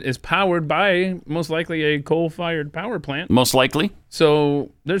device that is powered by, most likely, a coal-fired power plant. Most likely.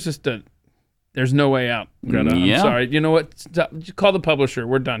 So there's no way out, Greta. Yeah. I'm sorry. You know what? Stop. Call the publisher.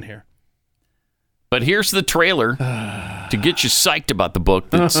 We're done here. But here's the trailer to get you psyched about the book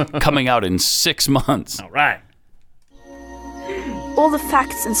that's coming out in 6 months. All right. All the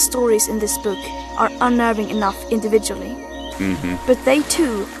facts and stories in this book are unnerving enough individually. But they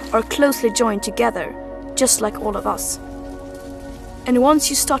too are closely joined together, just like all of us. And once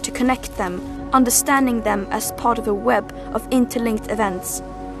you start to connect them, understanding them as part of a web of interlinked events,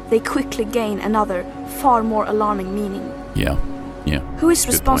 they quickly gain another, far more alarming meaning. Yeah. Who is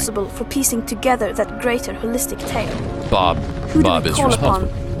responsible for piecing together that greater holistic tale? Bob. Who Bob do we is call responsible.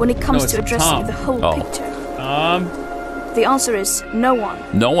 upon when it comes to addressing Tom. the whole Oh. picture? The answer is no one,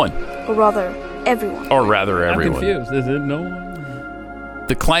 No one. or rather, everyone. Or rather, everyone. I'm confused. Is it no one?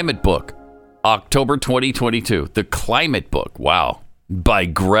 The Climate Book, October 2022. The Climate Book. Wow. By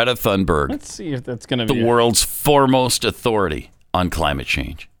Greta Thunberg, Let's see if that's going to be the world's foremost authority on climate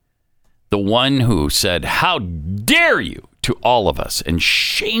change. The one who said, "How dare you," to all of us and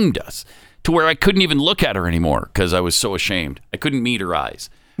shamed us to where I couldn't even look at her anymore because I was so ashamed. I couldn't meet her eyes.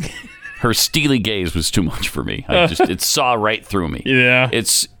 Her steely gaze was too much for me. It saw right through me. Yeah.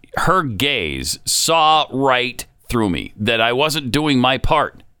 It's her gaze saw right through me that I wasn't doing my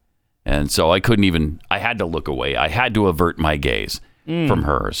part. And so I had to look away. I had to avert my gaze from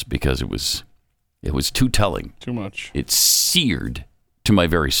hers because it was too telling. Too much. It seared to my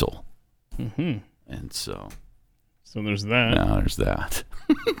very soul. And so there's that. now there's that.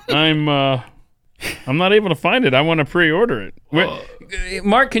 I'm not able to find it. I want to pre-order it.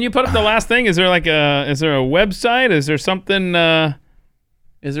 Mark, can you put up the last thing? Is there a website? Is there something?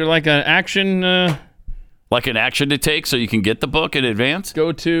 Is there like an action? Like an action to take so you can get the book in advance?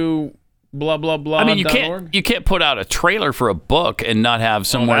 Go to blah blah blah. I mean, you can't put out a trailer for a book and not have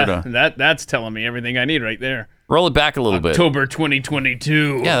somewhere to That's telling me everything I need right there. roll it back a little bit. October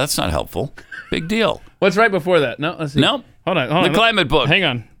 2022. Yeah, that's not helpful. Big deal. What's right before that? No, let's see. Nope. Hold on. The Climate Book. Hang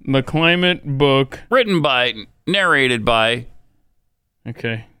on. The Climate Book. Written by, narrated by,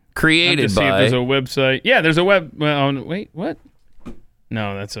 Okay. created See if by. there's a website. Yeah, there's a web. Well, wait, what?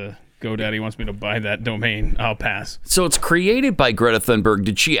 No, that's a GoDaddy wants me to buy that domain. I'll pass. So it's created by Greta Thunberg.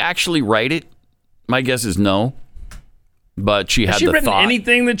 Did she actually write it? My guess is no. But she had Has she the written thought.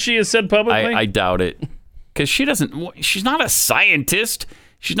 anything that she has said publicly? I doubt it. Because she's not a scientist.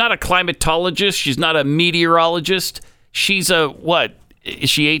 She's not a climatologist. She's not a meteorologist. She's what? Is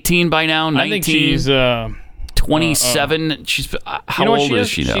she 18 by now? 19? I think she's 27. She's how old is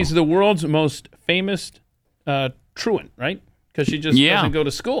she now? She's the world's most famous truant, right? Because she just doesn't go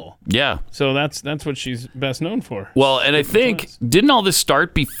to school. Yeah. So that's what she's best known for. Well, and I think, didn't all this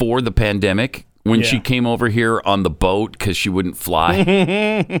start before the pandemic when she came over here on the boat because she wouldn't fly?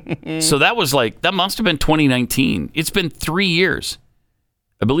 So that must have been 2019. It's been 3 years.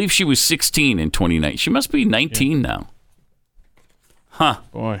 I believe she was 16 in 2019. She must be 19 now. Huh.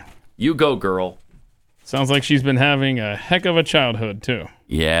 Boy. You go, girl. Sounds like she's been having a heck of a childhood, too.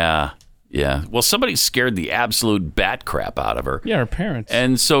 Yeah. Yeah. Well, somebody scared the absolute bat crap out of her. Yeah, her parents.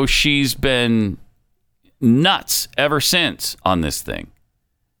 And so she's been nuts ever since on this thing,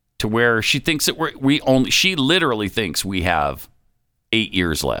 to where she thinks that she literally thinks we have 8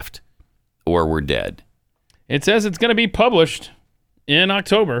 years left or we're dead. It says it's going to be published in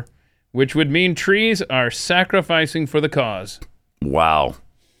October, which would mean trees are sacrificing for the cause. Wow.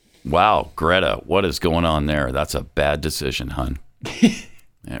 Greta, what is going on there? That's a bad decision, hon.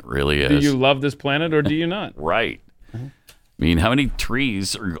 It really is. Do you love this planet or do you not? Right. I mean, how many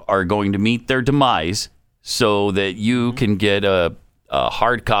trees are going to meet their demise so that you can get a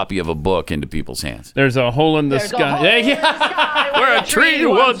hard copy of a book into people's hands? There's a hole in the sky. Where a tree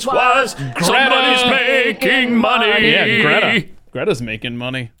once was, somebody's making money. Yeah, Greta's making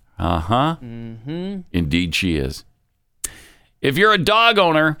money. Uh-huh. Mm-hmm. Indeed she is. If you're a dog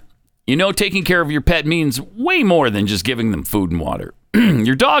owner, you know taking care of your pet means way more than just giving them food and water.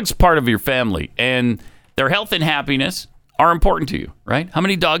 Your dog's part of your family, and their health and happiness are important to you, right? How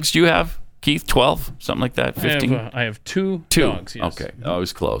many dogs do you have, Keith? 12? Something like that? 15? I have two dogs, yes. Okay. I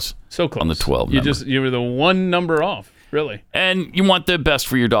was close. So close. On the 12 number. You were the one number off, really. And you want the best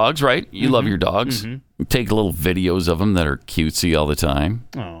for your dogs, right? You love your dogs. You take little videos of them that are cutesy all the time.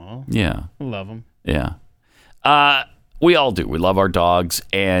 Aw. Yeah. I love them. Yeah. We all do. We love our dogs,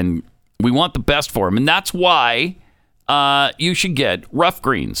 and we want the best for them. And that's why you should get Rough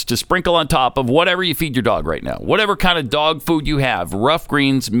Greens to sprinkle on top of whatever you feed your dog right now. Whatever kind of dog food you have, Rough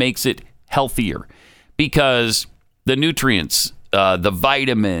Greens makes it healthier because the nutrients, the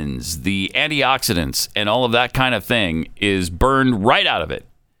vitamins, the antioxidants, and all of that kind of thing is burned right out of it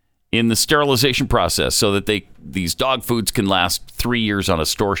in the sterilization process so that these dog foods can last 3 years on a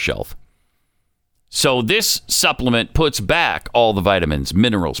store shelf. So this supplement puts back all the vitamins,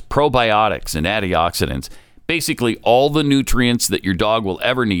 minerals, probiotics, and antioxidants, basically all the nutrients that your dog will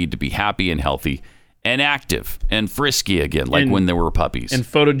ever need to be happy and healthy and active and frisky again, like when they were puppies. And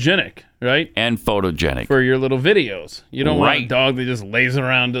photogenic, right? And photogenic. For your little videos. You don't want a dog that just lays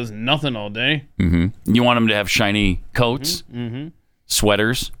around, does nothing all day. Mm-hmm. You want them to have shiny coats,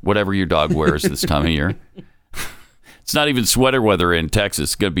 sweaters, whatever your dog wears this time of year. It's not even sweater weather in Texas.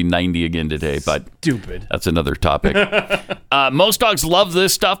 It's going to be 90 again today, but stupid. That's another topic. Most dogs love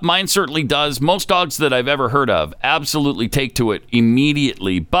this stuff. Mine certainly does. Most dogs that I've ever heard of absolutely take to it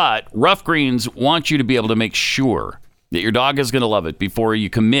immediately, but Rough Greens want you to be able to make sure that your dog is going to love it before you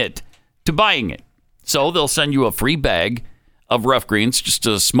commit to buying it. So they'll send you a free bag of Rough Greens, just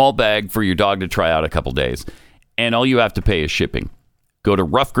a small bag for your dog to try out a couple days, and all you have to pay is shipping. Go to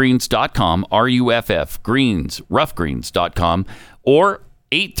roughgreens.com, R-U-F-F, greens, roughgreens.com, or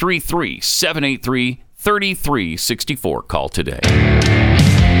 833-783-3364. Call today.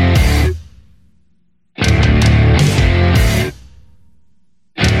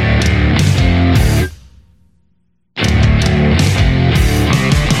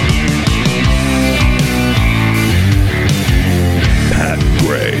 Pat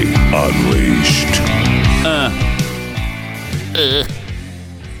Gray Unleashed.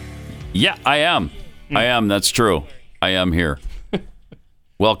 Yeah, I am. I am. That's true. I am here.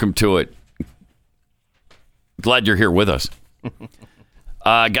 Welcome to it. Glad you're here with us.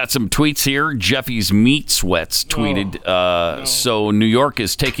 Got some tweets here. Jeffy's Meat Sweats tweeted, so New York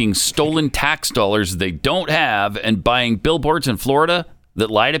is taking stolen tax dollars they don't have and buying billboards in Florida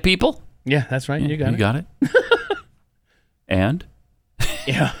that lie to people? Yeah, that's right. You got it. You got it. And?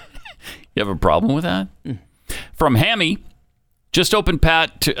 Yeah. You have a problem with that? From Hammy. Just opened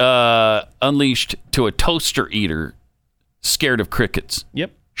Pat Unleashed to a toaster eater scared of crickets.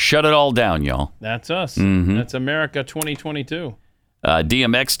 Yep. Shut it all down, y'all. That's us. Mm-hmm. That's America 2022.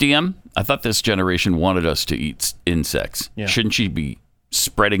 DMXDM, I thought this generation wanted us to eat insects. Yeah. Shouldn't she be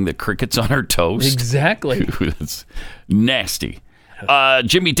spreading the crickets on her toast? Exactly. That's nasty.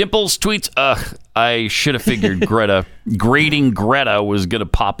 Jimmy Dimples tweets, I should have figured grading Greta was going to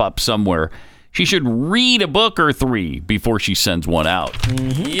pop up somewhere. She should read a book or three before she sends one out.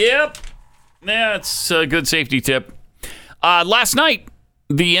 Mm-hmm. Yep. That's a good safety tip. Last night,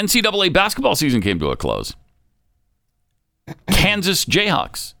 the NCAA basketball season came to a close. Kansas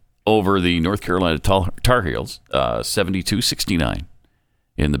Jayhawks over the North Carolina Tar Heels, 72-69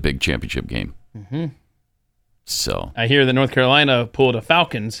 in the big championship game. Mm-hmm. So I hear that North Carolina pulled a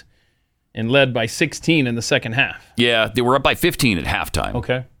Falcons and led by 16 in the second half. Yeah, they were up by 15 at halftime.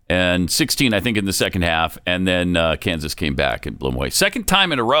 Okay. And 16, I think, in the second half. And then Kansas came back and blew them away. Second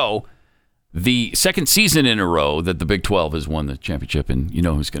time in a row, the second season in a row that the Big 12 has won the championship. And you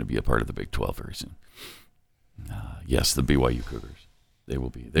know who's going to be a part of the Big 12 very soon. Yes, the BYU Cougars. They will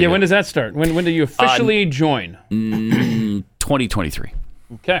be. When does that start? When do you officially join? 2023.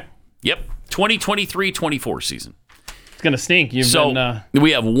 Okay. Yep. 2023-24 season. It's gonna stink.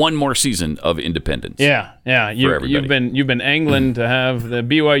 We have one more season of independence. Yeah. You've been angling to have the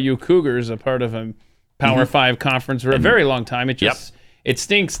BYU Cougars a part of a Power 5 conference for a very long time. It just it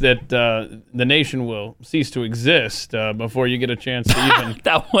stinks that the nation will cease to exist before you get a chance to even.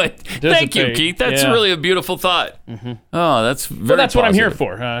 Thank you, Keith. That's really a beautiful thought. Mm-hmm. Oh, that's very. That's what I'm here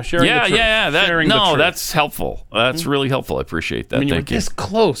for. Sharing the truth. Sharing the truth. That's helpful. That's really helpful. I appreciate that. Thank you. This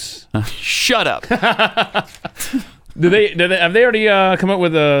close. Shut up. Have they already come up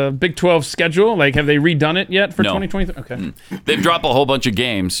with a Big 12 schedule? Like, have they redone it yet for 2023? Okay. They've dropped a whole bunch of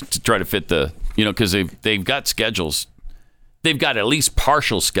games to try to fit because they've got schedules. They've got at least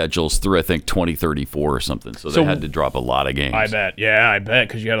partial schedules through, I think, 2034 or something. So they had to drop a lot of games. I bet. Yeah, I bet,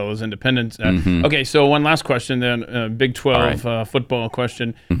 because you had all those independents. Okay, so one last question then. Big 12 football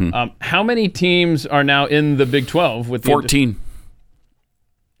question. Mm-hmm. How many teams are now in the Big 12? With 14.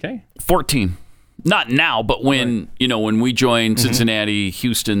 Okay. 14. Not now, but when we join Cincinnati,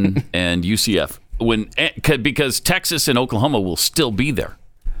 Houston, and UCF, because Texas and Oklahoma will still be there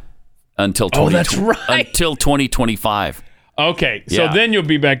until that's right. Until 2025. Okay, so then you'll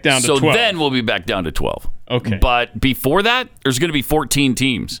be back down to 12. So then we'll be back down to 12. Okay, but before that, there's going to be 14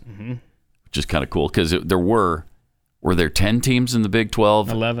 teams, which is kind of cool because there were were there 10 teams in the Big 12?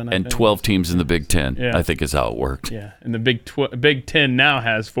 11, I and think. 12 teams in the Big 10, Yeah. I think is how it worked. Yeah, and the Big 10 now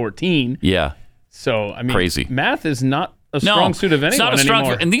has 14. Yeah. So, I mean, Crazy. Math is not a strong suit of anyone it's not a strong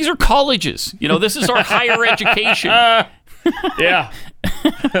anymore. and these are colleges. This is our higher education. Yeah.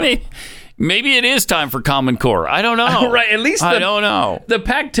 Maybe it is time for Common Core. I don't know. Right, at least I don't know. The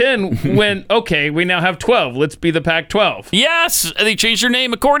Pac-10 went, okay, we now have 12. Let's be the Pac-12. Yes, they changed their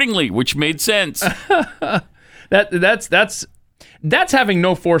name accordingly, which made sense. That's having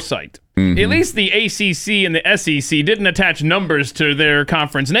no foresight. Mm-hmm. At least the ACC and the SEC didn't attach numbers to their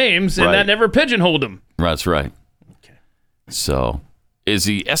conference names, and Right. that never pigeonholed them. That's right. Okay. So, is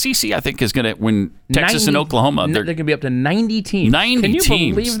the SEC, I think, is going to, when Texas and Oklahoma, they're going to be up to 90 teams. 90 Can you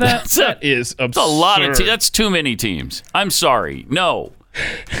teams. believe that? That is absurd. That's a lot of teams. That's too many teams. I'm sorry. No.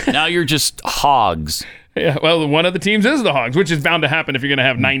 Now you're just hogs. Yeah, well, one of the teams is the Hogs, which is bound to happen if you're going to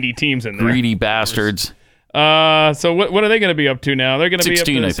have 90 teams in there. Greedy bastards. So what are they going to be up to now? They're going to be up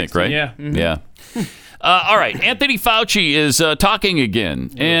to 16, I think, right? Yeah. Mhm. Yeah. All right. Anthony Fauci is talking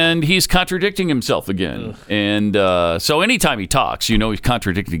again, and he's contradicting himself again. And so anytime he talks, he's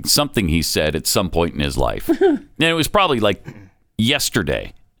contradicting something he said at some point in his life. And it was probably like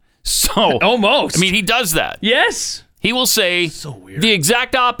yesterday. So almost. I mean, he does that. Yes. He will say the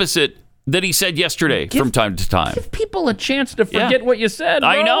exact opposite that he said yesterday from time to time. Give people a chance to forget what you said, bro.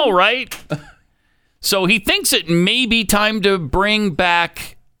 I know, right? So he thinks it may be time to bring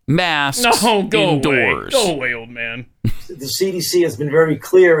back masks indoors. Go away, old man. The CDC has been very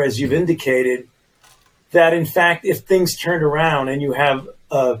clear, as you've indicated, that in fact, if things turn around and you have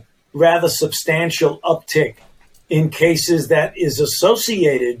a rather substantial uptick in cases that is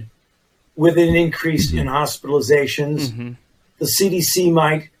associated with an increase in hospitalizations, the CDC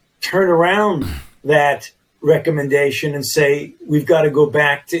might turn around that recommendation and say, we've got to go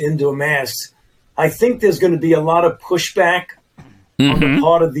back to indoor masks. I think there's going to be a lot of pushback on the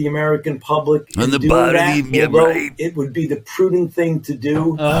part of the American public. On the doing part of that, the- although right. it would be the prudent thing to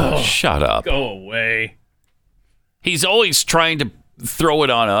do. Shut up. Go away. He's always trying to throw it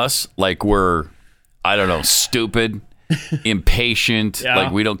on us like we're, I don't know, stupid, impatient,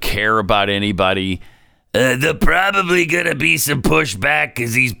 like we don't care about anybody. They're probably going to be some pushback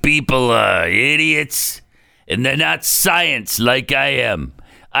because these people are idiots and they're not science like I am.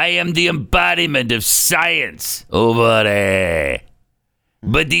 I am the embodiment of science over there.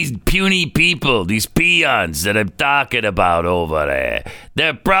 But these puny people, these peons that I'm talking about over there,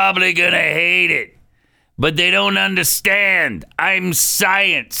 they're probably going to hate it. But they don't understand. I'm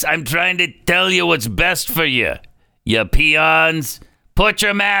science. I'm trying to tell you what's best for you. You peons, put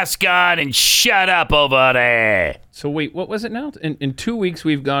your mask on and shut up over there. So wait, what was it now? In 2 weeks,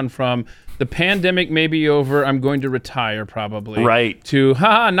 we've gone from the pandemic may be over, I'm going to retire probably. Right. To,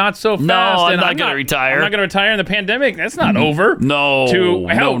 not so fast. No, I'm and not going to retire. I'm not going to retire in the pandemic. That's not over. No, To,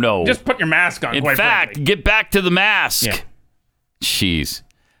 hell, no. just put your mask on, In quite fact, frankly. get back to the mask. Yeah. Jeez.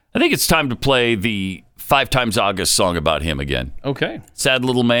 I think it's time to play the 5 Times August song about him again. Okay. Sad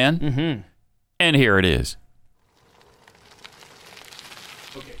Little Man. Mm-hmm. And here it is.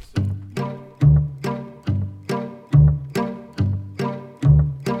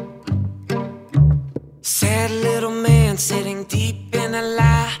 Sad little man sitting deep in a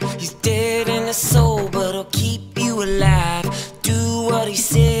lie. He's dead in his soul, but he'll keep you alive. Do what he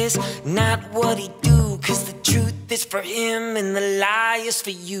says, not what he do, 'cause the truth is for him and the lie is for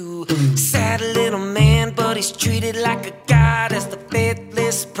you. Sad little man, but he's treated like a god as the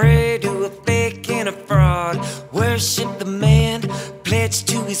faithless pray to a fake and a fraud. Worship the man, pledge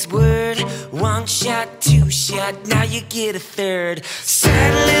to his word. 1 shot, 2 shot, now you get a 3rd.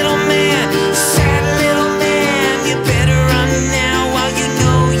 Sad little man, you better run now while you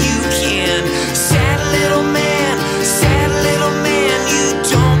know you can. Sad little man, you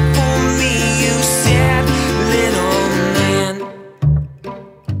don't fool me, you sad little man.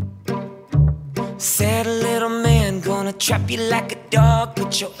 Sad little man, gonna trap you like a dog,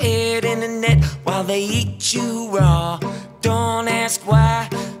 put your head in a net while they eat you raw. Don't ask why,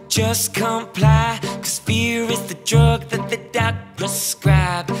 just comply, 'cause fear is the drug that the doc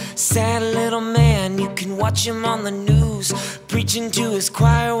prescribed. Sad little man, you can watch him on the news, preaching to his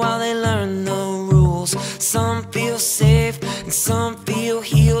choir while they learn the rules. Some feel safe and some feel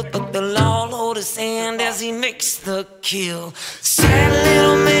healed, but they'll all hold his hand as he makes the kill. Sad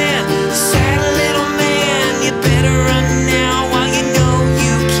little man, you better run now while you know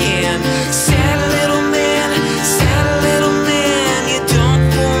you can. Sad little man, you don't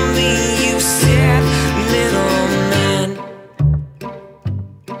fool me, you sad little man.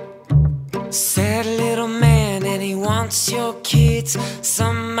 Sad little man, and he wants your kids.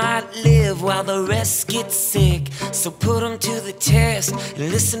 Some might live while the rest get sick. So put him to the test and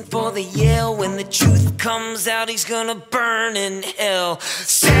listen for the yell. When the truth comes out, he's gonna burn in hell.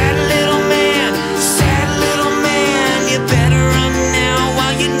 Sad little man, you better run now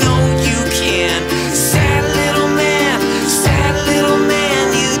while you know you can. Sad little man,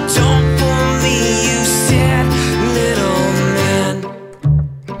 you don't fool me, you sad little man.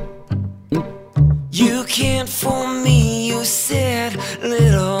 You can't fool me, you sad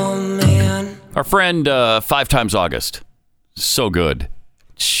little man. Our friend 5 Times August. So good.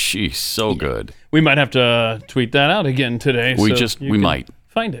 She's so good. We might have to tweet that out again today. We might.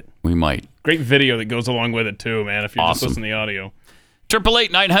 Find it. We might. Great video that goes along with it, too, man, if you just listen to the audio.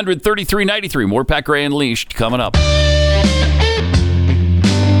 888-900-3393. More Pat Gray Unleashed coming up.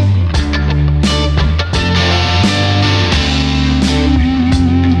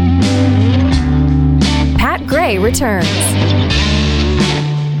 Pat Gray returns.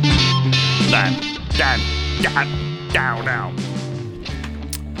 Down.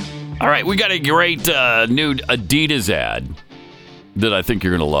 All right, we got a great new Adidas ad that I think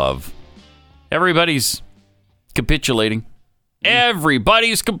you're going to love. Everybody's capitulating.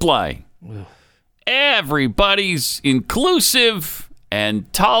 Everybody's complying. Everybody's inclusive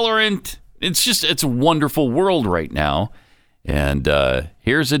and tolerant. It's a wonderful world right now. And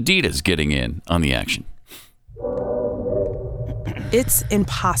here's Adidas getting in on the action. It's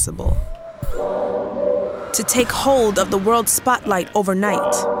impossible to take hold of the world spotlight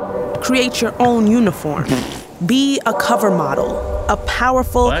overnight. Create your own uniform. Be a cover model, a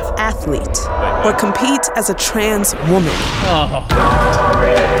powerful athlete, or compete as a trans woman. Oh.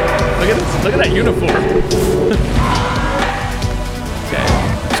 Look at that uniform. Okay,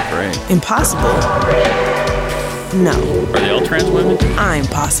 that's great. Impossible? No. Are they all trans women? I'm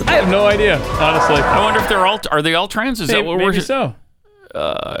possible. I have no idea, honestly. I wonder if are they all trans? Is that what we're... Maybe so.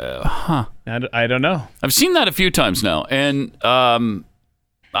 Huh. I don't know. I've seen that a few times now, and I'm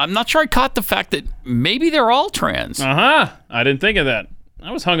not sure I caught the fact that maybe they're all trans. I didn't think of that.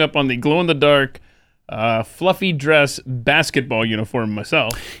 I was hung up on the glow-in-the-dark, fluffy dress basketball uniform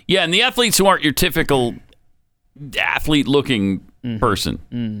myself. Yeah, and the athletes who aren't your typical athlete-looking person.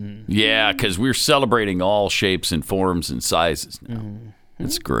 Mm-hmm. Yeah, because we're celebrating all shapes and forms and sizes now. Mm-hmm.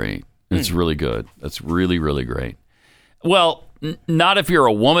 That's great. It's really good. That's really, really great. Well, not if you're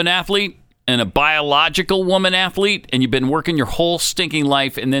a woman athlete and a biological woman athlete and you've been working your whole stinking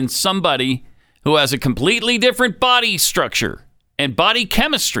life, and then somebody who has a completely different body structure and body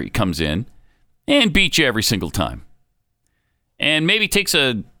chemistry comes in and beats you every single time and maybe takes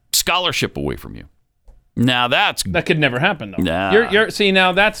a scholarship away from you. Now that could never happen, though. Nah. See,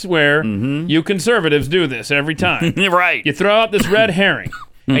 now that's where you conservatives do this every time. Right. You throw out this red herring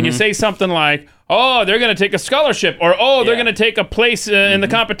and you say something like, oh, they're going to take a scholarship, or oh, they're going to take a place in the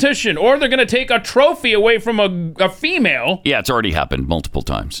competition, or they're going to take a trophy away from a female. Yeah, it's already happened multiple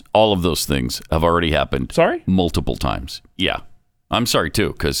times. All of those things have already happened. Sorry? Multiple times. Yeah. I'm sorry,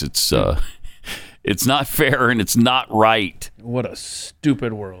 too, because it's not fair and it's not right. What a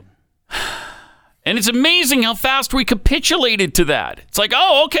stupid world. And it's amazing how fast we capitulated to that. It's like,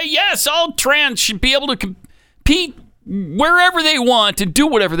 oh, okay, yes, all trans should be able to compete wherever they want and do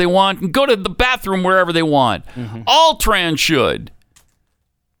whatever they want and go to the bathroom wherever they want. Mm-hmm. All trans should.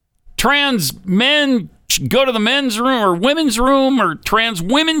 Trans men should go to the men's room or women's room, or trans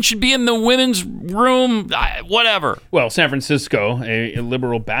women should be in the women's room, whatever. Well, San Francisco, a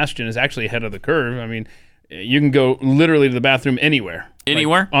liberal bastion, is actually ahead of the curve. I mean, you can go literally to the bathroom anywhere.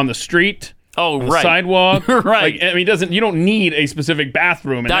 Anywhere? Like on the street. Oh, on the right. Sidewalk. Right. Like, I mean, you don't need a specific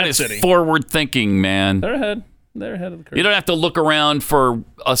bathroom in that city. That is forward thinking, man. They're ahead of the curve. You don't have to look around for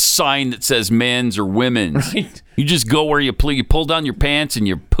a sign that says men's or women's. Right. You just go where you please. You pull down your pants and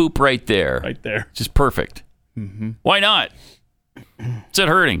you poop right there. Right there. Just perfect. Mm-hmm. Why not? Is it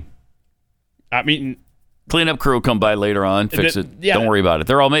hurting? I mean, cleanup crew will come by later on, fix it. Yeah. Don't worry about it.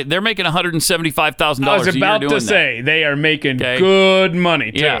 They're making $175,000 I was about to say they are making good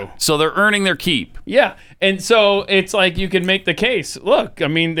money too. Yeah. So they're earning their keep. Yeah, and so it's like you can make the case. Look, I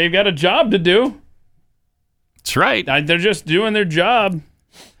mean, they've got a job to do. That's right. They're just doing their job.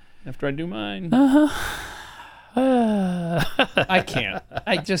 After I do mine, I can't.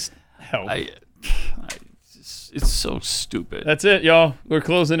 I just help. It's so stupid. That's it, y'all. We're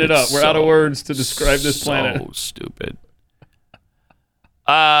closing it up. We're out of words to describe this planet. So stupid.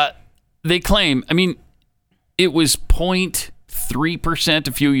 They claim, I mean, it was 0.3%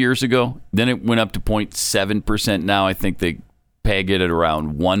 a few years ago. Then it went up to 0.7%. Now I think they peg it at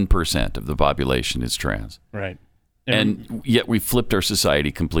around 1% of the population is trans. Right. And yet we flipped our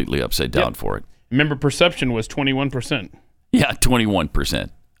society completely upside down for it. Remember, perception was 21%. Yeah, 21%.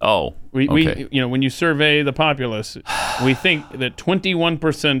 Oh, We okay. when you survey the populace, we think that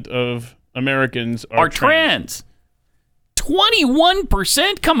 21% of Americans are trans.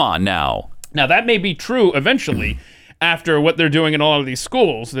 21%? Come on now. Now, that may be true eventually after what they're doing in all of these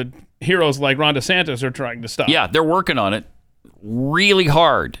schools that heroes like Ron DeSantis are trying to stop. Yeah, they're working on it really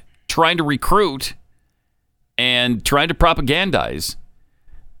hard, trying to recruit and trying to propagandize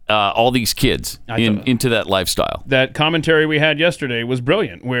all these kids into that lifestyle. That commentary we had yesterday was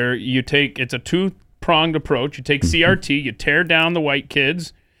brilliant, where it's a two-pronged approach. You take CRT, you tear down the white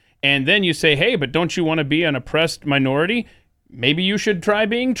kids, and then you say, hey, but don't you want to be an oppressed minority? Maybe you should try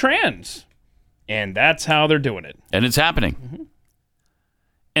being trans. And that's how they're doing it. And it's happening. Mm-hmm.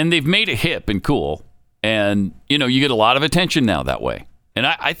 And they've made it hip and cool. And, you get a lot of attention now that way. And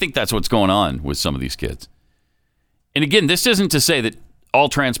I think that's what's going on with some of these kids. And again, this isn't to say that all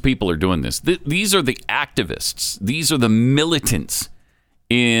trans people are doing this. These are the activists. These are the militants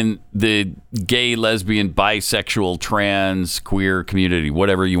in the gay, lesbian, bisexual, trans, queer community,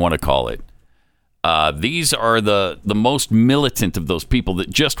 whatever you want to call it. These are the most militant of those people that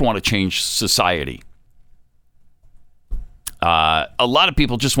just want to change society. A lot of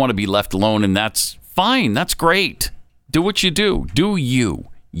people just want to be left alone, and that's fine. That's great. Do what you do. Do you.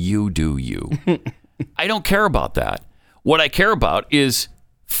 You do you. I don't care about that. What I care about is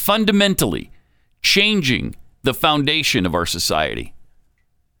fundamentally changing the foundation of our society.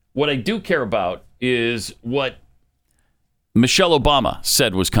 What I do care about is what Michelle Obama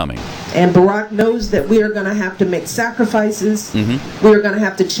said was coming. And Barack knows that we are going to have to make sacrifices. Mm-hmm. We are going to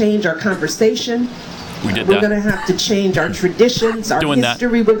have to change our conversation. We did We're that. going to have to change our traditions, our Doing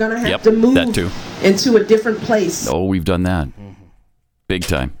history. That. We're going to have to move into a different place. Oh, we've done that. Big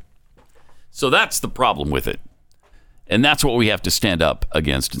time. So that's the problem with it. And that's what we have to stand up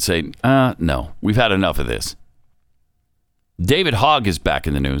against and say, no, we've had enough of this. David Hogg is back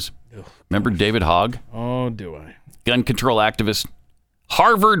in the news. Remember David Hogg? Oh, do I? Gun control activist.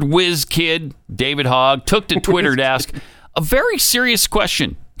 Harvard whiz kid David Hogg took to Twitter to ask a very serious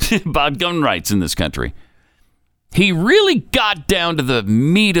question about gun rights in this country. He really got down to the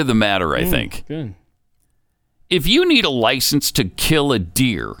meat of the matter, I think. Good. If you need a license to kill a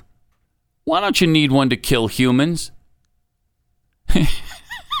deer, why don't you need one to kill humans?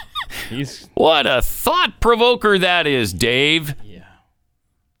 What a thought provoker that is, Dave. Yeah.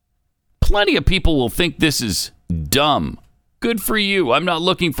 Plenty of people will think this is dumb. Good for you. I'm not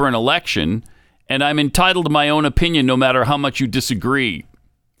looking for an election, and I'm entitled to my own opinion no matter how much you disagree.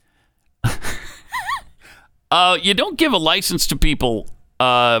 You don't give a license to people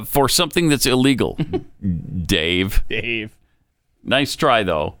for something that's illegal, Dave. Nice try,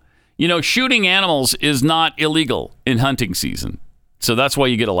 though. Shooting animals is not illegal in hunting season. So that's why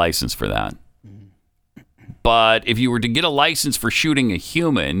you get a license for that. But if you were to get a license for shooting a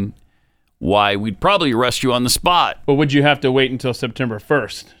human, why, we'd probably arrest you on the spot. But would you have to wait until September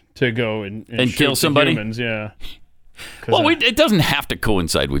 1st to go and shoot kill somebody? Humans? Yeah. Well, it doesn't have to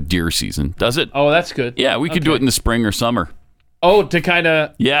coincide with deer season, does it? Oh, that's good. Yeah, we could do it in the spring or summer. Oh, to kind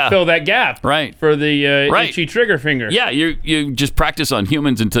of fill that gap. Right. For the itchy trigger finger. Yeah, you just practice on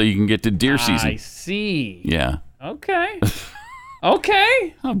humans until you can get to deer season. I see. Yeah. Okay.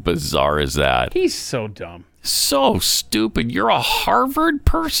 Okay. How bizarre is that? He's so dumb. So stupid. You're a Harvard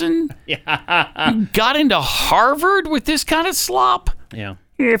person? Yeah. You got into Harvard with this kind of slop? Yeah.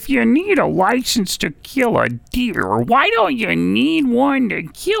 If you need a license to kill a deer, why don't you need one to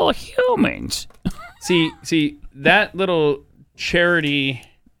kill humans? See, that little charity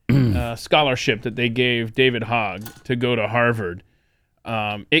scholarship that they gave David Hogg to go to Harvard,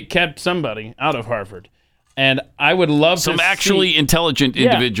 it kept somebody out of Harvard. And I would love some actually intelligent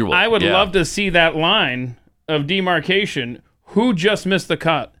individual. I would love to see that line of demarcation. Who just missed the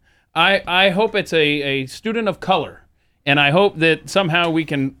cut? I hope it's a student of color. And I hope that somehow we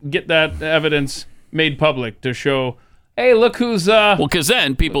can get that evidence made public to show, hey, look who's... Well, because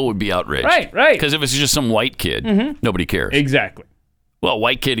then people would be outraged. Right. Because if it's just some white kid, nobody cares. Exactly. Well,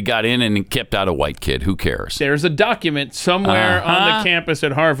 white kid got in and kept out a white kid. Who cares? There's a document somewhere on the campus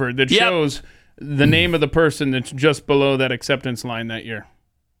at Harvard that shows the name of the person that's just below that acceptance line that year.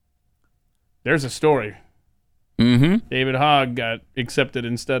 There's a story. Mm-hmm. David Hogg got accepted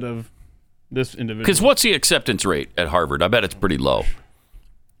instead of this individual. Because what's the acceptance rate at Harvard? I bet it's pretty low.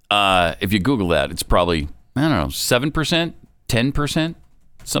 If you Google that, it's probably, 7%, 10%,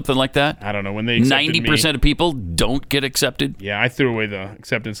 something like that. I don't know. When they accepted 90% of people don't get accepted. Yeah, I threw away the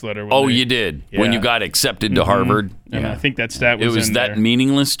acceptance letter. You did? Yeah. When you got accepted to Harvard? And I think that stat was it was in that there.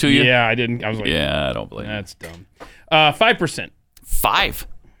 meaningless to you? Yeah, I didn't. I was like, yeah, I don't believe that's dumb. 5%. 5?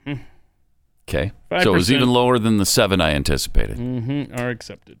 Okay. 5%. So it was even lower than the 7 I anticipated. Are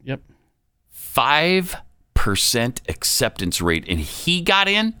accepted. Yep. 5% acceptance rate, and he got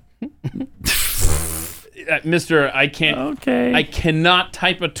in? Mr. I can't. Okay. I cannot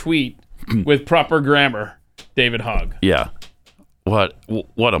type a tweet with proper grammar. David Hogg. Yeah. What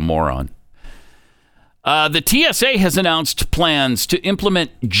a moron. The TSA has announced plans to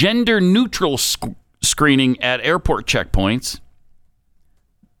implement gender-neutral screening at airport checkpoints.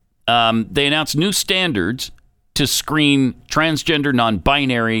 They announced new standards to screen transgender,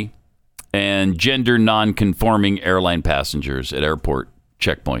 non-binary, and gender non-conforming airline passengers at airport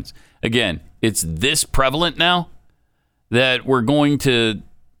checkpoints. Again, it's this prevalent now that we're going to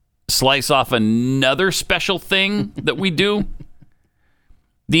slice off another special thing that we do.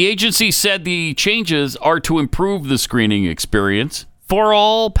 The agency said the changes are to improve the screening experience for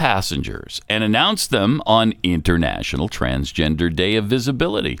all passengers and announced them on International Transgender Day of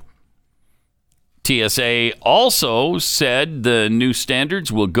Visibility. TSA also said the new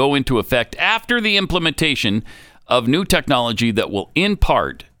standards will go into effect after the implementation of new technology that will, in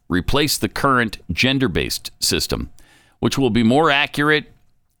part, replace the current gender-based system, which will be more accurate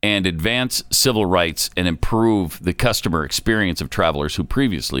and advance civil rights and improve the customer experience of travelers who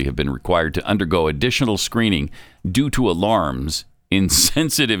previously have been required to undergo additional screening due to alarms in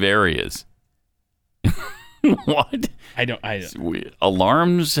sensitive areas. What? I don't.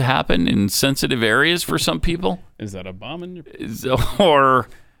 Alarms happen in sensitive areas for some people? Is that a bomb in your... Or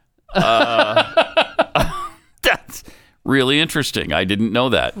that's really interesting. I didn't know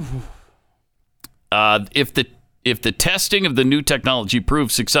that. If the testing of the new technology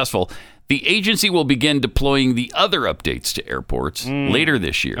proves successful, the agency will begin deploying the other updates to airports later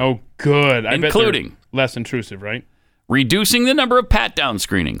this year. Oh, good. I including bet they're less intrusive, right? Reducing the number of pat-down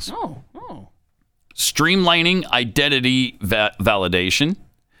screenings. Oh. Streamlining identity validation,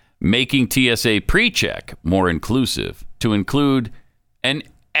 making TSA pre-check more inclusive to include an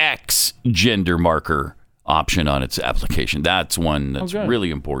X gender marker option on its application. That's one that's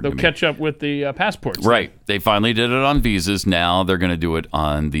really important. They'll catch up with the passports. Right. They finally did it on visas. Now they're going to do it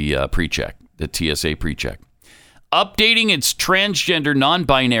on the pre-check, the TSA pre-check. Updating its transgender,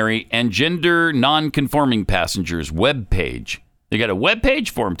 non-binary, and gender non-conforming passengers web page. They got a web page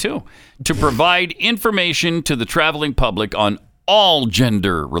for them, too, to provide information to the traveling public on all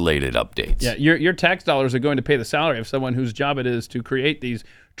gender-related updates. Yeah, your tax dollars are going to pay the salary of someone whose job it is to create these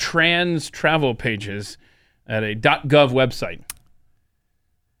trans travel pages at a .gov website.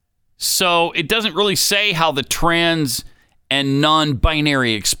 So it doesn't really say how the trans and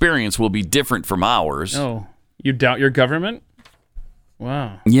non-binary experience will be different from ours. Oh, you doubt your government?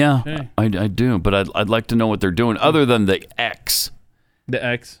 Wow. Yeah, okay. I do, but I'd like to know what they're doing other than the X. The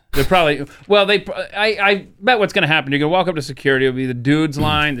X. They're probably, well, I bet what's going to happen, you're going to walk up to security, it'll be the dudes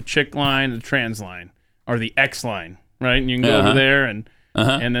line, the chick line, the trans line, or the X line, right? And you can go over there and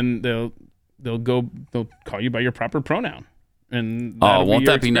then they'll call you by your proper pronoun. And won't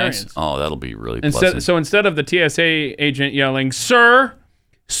that be nice? Oh, that'll be really pleasant. So instead of the TSA agent yelling, sir,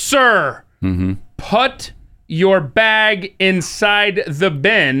 put your bag inside the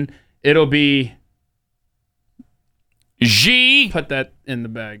bin, it'll be G. Put that in the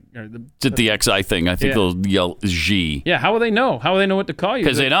bag. Or it's at the XI thing. I think they'll yell G. Yeah, how will they know? How will they know what to call you?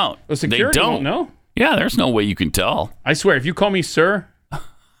 Because they don't. Well, security they don't won't know. Yeah, there's no way you can tell. I swear, if you call me sir,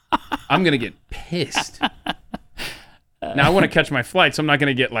 I'm going to get pissed. Now, I want to catch my flight, so I'm not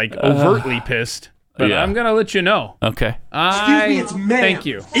going to get overtly pissed. But I'm going to let you know. Okay. Excuse me, it's ma'am. Thank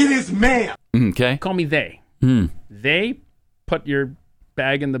you. It is ma'am. Okay. Call me they. They put your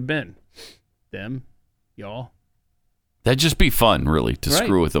bag in the bin. Them, y'all. That'd just be fun, really, to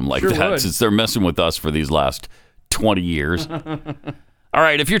screw with them like that, since they're messing with us for these last 20 years. All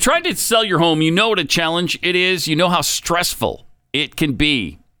right, if you're trying to sell your home, you know what a challenge it is. You know how stressful it can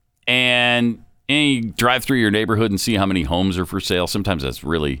be. And you drive through your neighborhood and see how many homes are for sale. Sometimes that's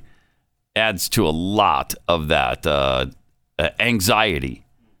really adds to a lot of that anxiety.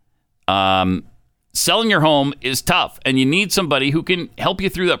 Selling your home is tough, and you need somebody who can help you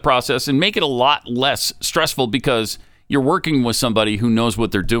through that process and make it a lot less stressful because you're working with somebody who knows what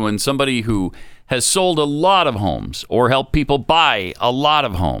they're doing, somebody who has sold a lot of homes or helped people buy a lot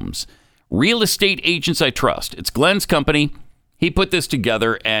of homes. Real Estate Agents I Trust. It's Glenn's company. He put this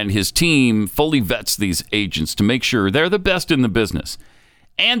together, and his team fully vets these agents to make sure they're the best in the business.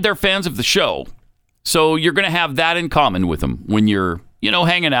 And they're fans of the show. So you're going to have that in common with them when you're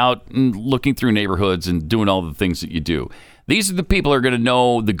hanging out and looking through neighborhoods and doing all the things that you do. These are the people who are going to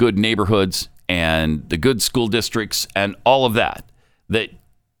know the good neighborhoods and the good school districts and all of that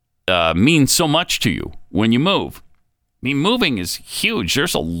means so much to you when you move. mean, moving is huge.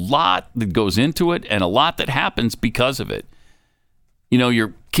 There's a lot that goes into it and a lot that happens because of it. You know,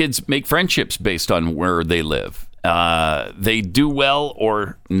 your kids make friendships based on where they live. They do well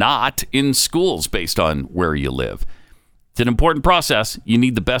or not in schools based on where you live. It's an important process. You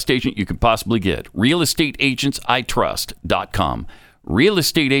need the best agent you could possibly get. RealestateAgentsITrust.com.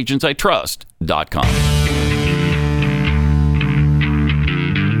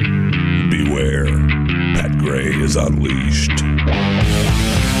 RealestateAgentsITrust.com. Beware. Pat Gray is unleashed.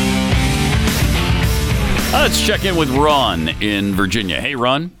 Let's check in with Ron in Virginia. Hey,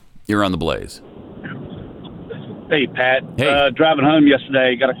 Ron, you're on the Blaze. Hey, Pat. Hey. Driving home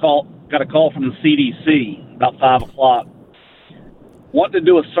yesterday, got a call from the CDC about 5 o'clock. Wanted to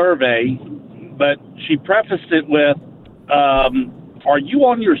do a survey, but she prefaced it with, are you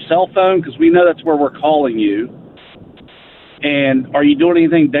on your cell phone? Because we know that's where we're calling you. And are you doing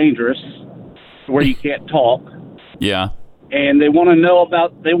anything dangerous where you can't talk? Yeah. And they want to know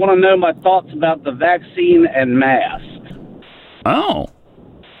my thoughts about the vaccine and mask. Oh.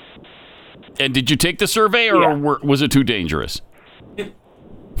 And did you take the survey, or was it too dangerous?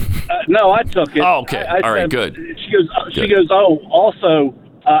 No, I took it. Oh, okay. All right, said, good. She goes, oh, also,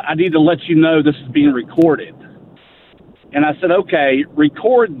 I need to let you know this is being recorded. And I said, okay,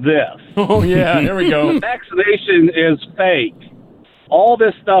 record this. Oh, yeah, here we go. Vaccination is fake. All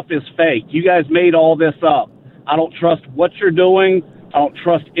this stuff is fake. You guys made all this up. I don't trust what you're doing. I don't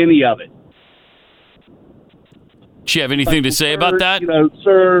trust any of it. She have anything to say about that? You know,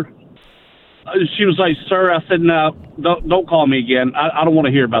 sir. She was like, sir. I said, no, don't call me again. I don't want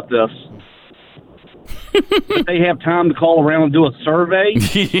to hear about this. But they have time to call around and do a survey?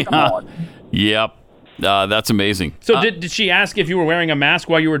 Yeah. Come on. Yep. That's amazing. So did she ask if you were wearing a mask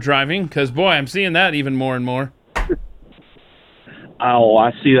while you were driving? Because, boy, I'm seeing that even more and more. Oh,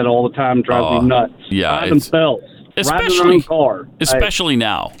 I see that all the time. Drives me nuts. Yeah, By themselves. Riding their own car. Especially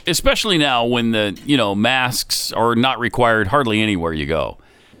now when the masks are not required hardly anywhere you go.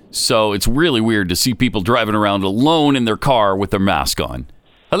 So it's really weird to see people driving around alone in their car with their mask on.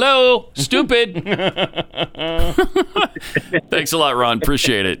 Hello, stupid. Thanks a lot, Ron.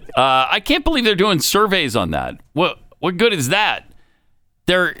 Appreciate it. I can't believe they're doing surveys on that. What good is that?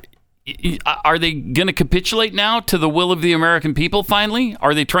 Are they going to capitulate now to the will of the American people finally?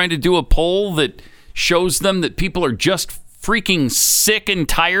 Are they trying to do a poll that shows them that people are just freaking sick and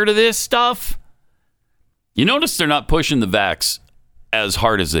tired of this stuff? You notice they're not pushing the vax as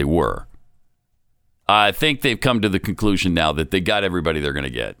hard as they were. I think they've come to the conclusion now that they got everybody they're going to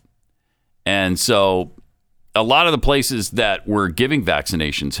get. And so a lot of the places that were giving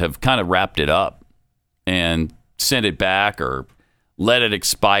vaccinations have kind of wrapped it up and sent it back or let it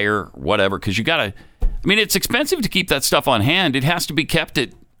expire, whatever, because you got to, I mean, it's expensive to keep that stuff on hand. It has to be kept at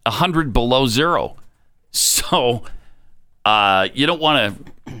 100 below zero. So you don't want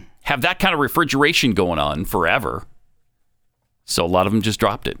to have that kind of refrigeration going on forever. So a lot of them just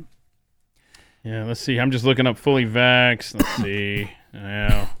dropped it. Yeah, let's see. I'm just looking up fully vaxxed. Let's see.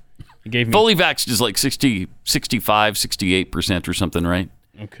 Yeah. It gave me fully vaxxed is like 60, 65, 68% or something, right?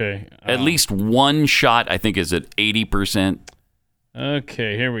 Okay. At least one shot, I think, is at 80%.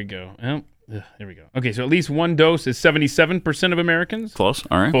 Okay, here we go. There we go. Okay, so at least one dose is 77% of Americans. Close.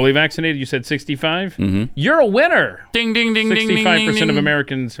 All right. Fully vaccinated, you said 65? Mm-hmm. You're a winner. Ding, ding, ding, ding, ding, 65% of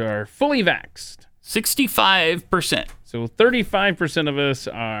Americans are fully vaxxed. 65%. So 35% of us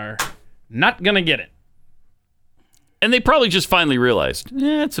are not going to get it. And they probably just finally realized,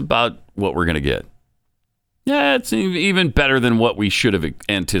 it's about what we're going to get. Yeah, it's even better than what we should have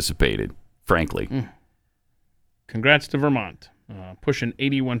anticipated, frankly. Congrats to Vermont. Pushing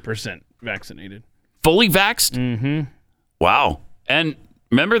 81% vaccinated. Fully vaxxed? Mm-hmm. Wow. And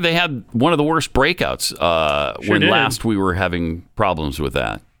remember, they had one of the worst breakouts when last we were having problems with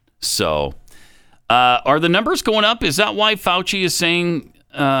that. So are the numbers going up? Is that why Fauci is saying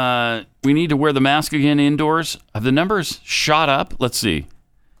we need to wear the mask again indoors? Have the numbers shot up? Let's see.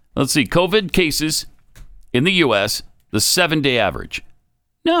 COVID cases in the U.S., the 7-day average.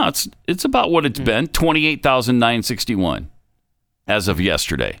 No, it's about what it's been, 28,961 as of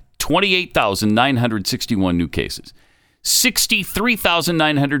yesterday. 28,961 new cases.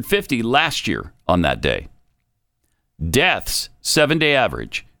 63,950 last year on that day. Deaths, 7-day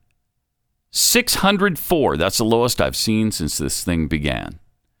average. 604. That's the lowest I've seen since this thing began.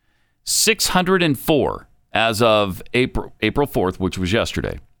 604 as of April 4th, which was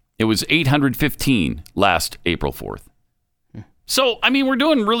yesterday. It was 815 last April 4th. So, I mean, we're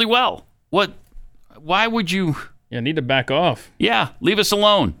doing really well. Why would you... Yeah, need to back off. Yeah, leave us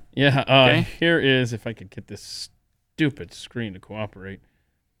alone. Yeah, okay? Here is, if I could get this stupid screen to cooperate.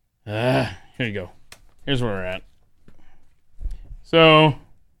 Here you go. Here's where we're at. So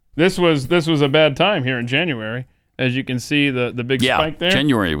this was a bad time here in January. As you can see, the big spike there.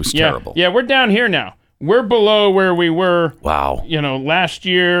 January was terrible. Yeah, we're down here now. We're below where we were. Wow. Last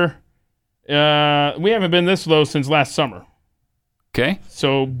year. We haven't been this low since last summer. Okay.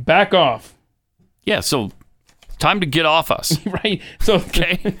 So back off. Yeah. So time to get off us. Right. So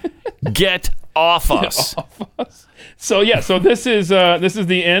okay. Get off us. Get off us. So this is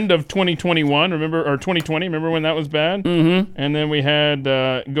the end of 2021. Remember, or 2020? Remember when that was bad? Mm-hmm. And then we had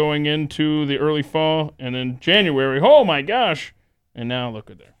going into the early fall, and then January. Oh my gosh! And now look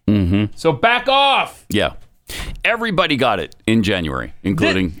at there. Mm-hmm. So back off. Yeah. Everybody got it in January,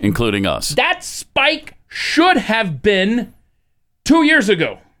 including us. That spike should have been 2 years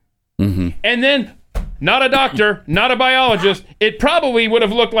ago. Mm-hmm. And then, not a doctor, not a biologist, it probably would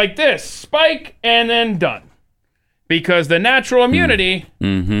have looked like this. Spike, and then done. Because the natural immunity,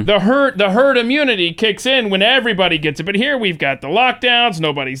 the herd immunity kicks in when everybody gets it. But here we've got the lockdowns,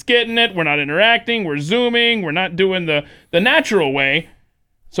 nobody's getting it, we're not interacting, we're Zooming, we're not doing the natural way.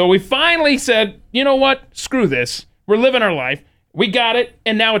 So we finally said, you know what? Screw this. We're living our life. We got it,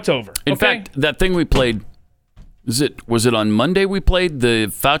 and now it's over. In fact, that thing we played, was it on Monday we played the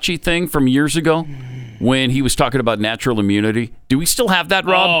Fauci thing from years ago when he was talking about natural immunity? Do we still have that,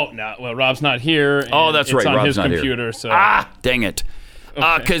 Rob? Oh, no. Well, Rob's not here. Oh, that's right. It's on Rob's his not computer. here. So. Dang it.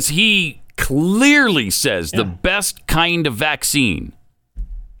 Because he clearly says the best kind of vaccine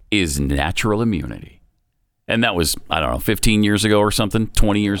is natural immunity. And that was, I don't know, 15 years ago or something,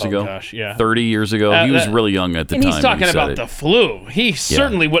 20 years ago, gosh, yeah. 30 years ago. He was really young at the time. And he's talking about the flu. He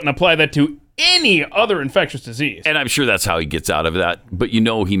certainly wouldn't apply that to any other infectious disease. And I'm sure that's how he gets out of that. But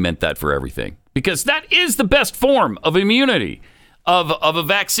he meant that for everything. Because that is the best form of immunity, of a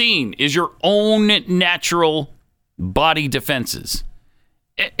vaccine, is your own natural body defenses.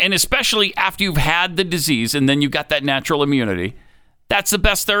 And especially after you've had the disease and then you've got that natural immunity, that's the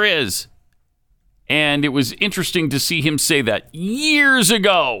best there is. And it was interesting to see him say that years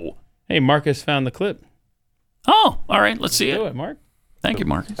ago. Hey, Marcus found the clip. Oh, all right. Let's see it. Mark. Thank you,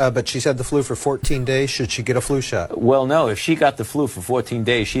 Marcus. But she's had the flu for 14 days. Should she get a flu shot? Well, no. If she got the flu for 14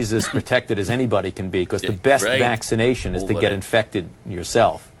 days, she's as protected as anybody can be, because the best vaccination is to get infected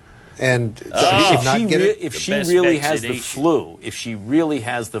yourself. And if she really has the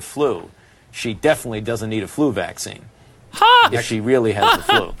flu, she definitely doesn't need a flu vaccine. If she really has the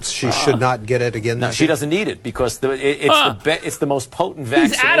flu, she should not get it again. No, she doesn't need it, because it's the most potent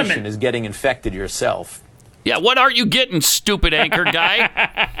vaccination is getting infected yourself. Yeah, what aren't you getting, stupid anchor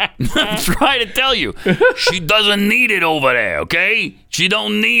guy? I'm trying to tell you. She doesn't need it over there, okay? She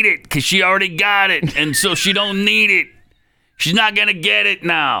don't need it because she already got it, and so she don't need it. She's not going to get it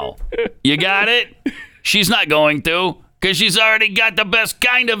now. You got it? She's not going to, because she's already got the best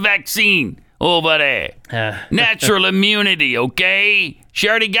kind of vaccine over there. Natural immunity, okay? She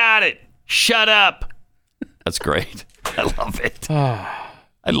already got it. Shut up. That's great. I love it.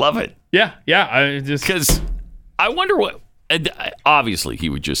 I love it. Yeah. Because I wonder what. Obviously, he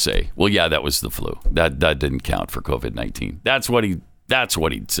would just say, "Well, yeah, that was the flu. That didn't count for COVID-19." That's what he'd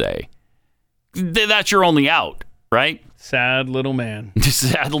say. That's your only out, right? Sad little man.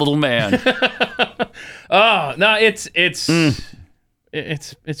 Sad little man. No, it's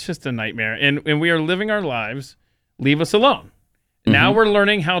just a nightmare, and we are living our lives. Leave us alone. Now we're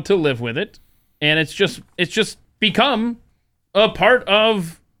learning how to live with it, and it's just become a part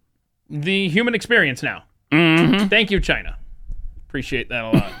of the human experience now. Thank you, China. Appreciate that a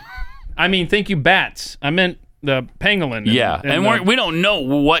lot. I mean, thank you, bats. I meant the pangolin. And we don't know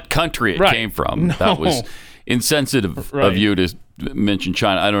what country it came from. No. That was insensitive of you to mention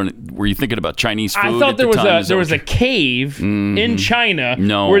China. I don't. Were you thinking about Chinese food? I thought there was a cave in China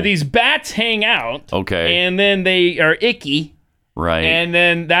where these bats hang out. Okay, and then they are icky. Right, and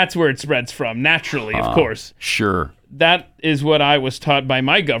then that's where it spreads from naturally, of course. Sure. That is what I was taught by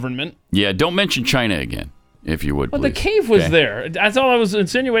my government. Yeah, don't mention China again, if you would. But please. the cave was there. That's all I was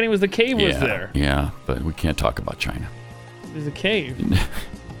insinuating was the cave was there. Yeah, but we can't talk about China. There's a cave.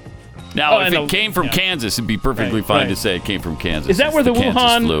 Now, if it came from Kansas, it'd be perfectly fine to say it came from Kansas. Is that where the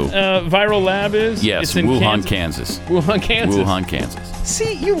Wuhan viral lab is? Yes, it's in Wuhan, Kansas. Wuhan, Kansas. Wuhan, Kansas.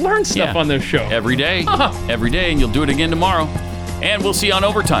 See, you learn stuff on this show. Every day. Every day, and you'll do it again tomorrow. And we'll see you on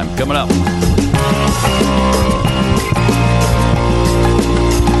Overtime coming up.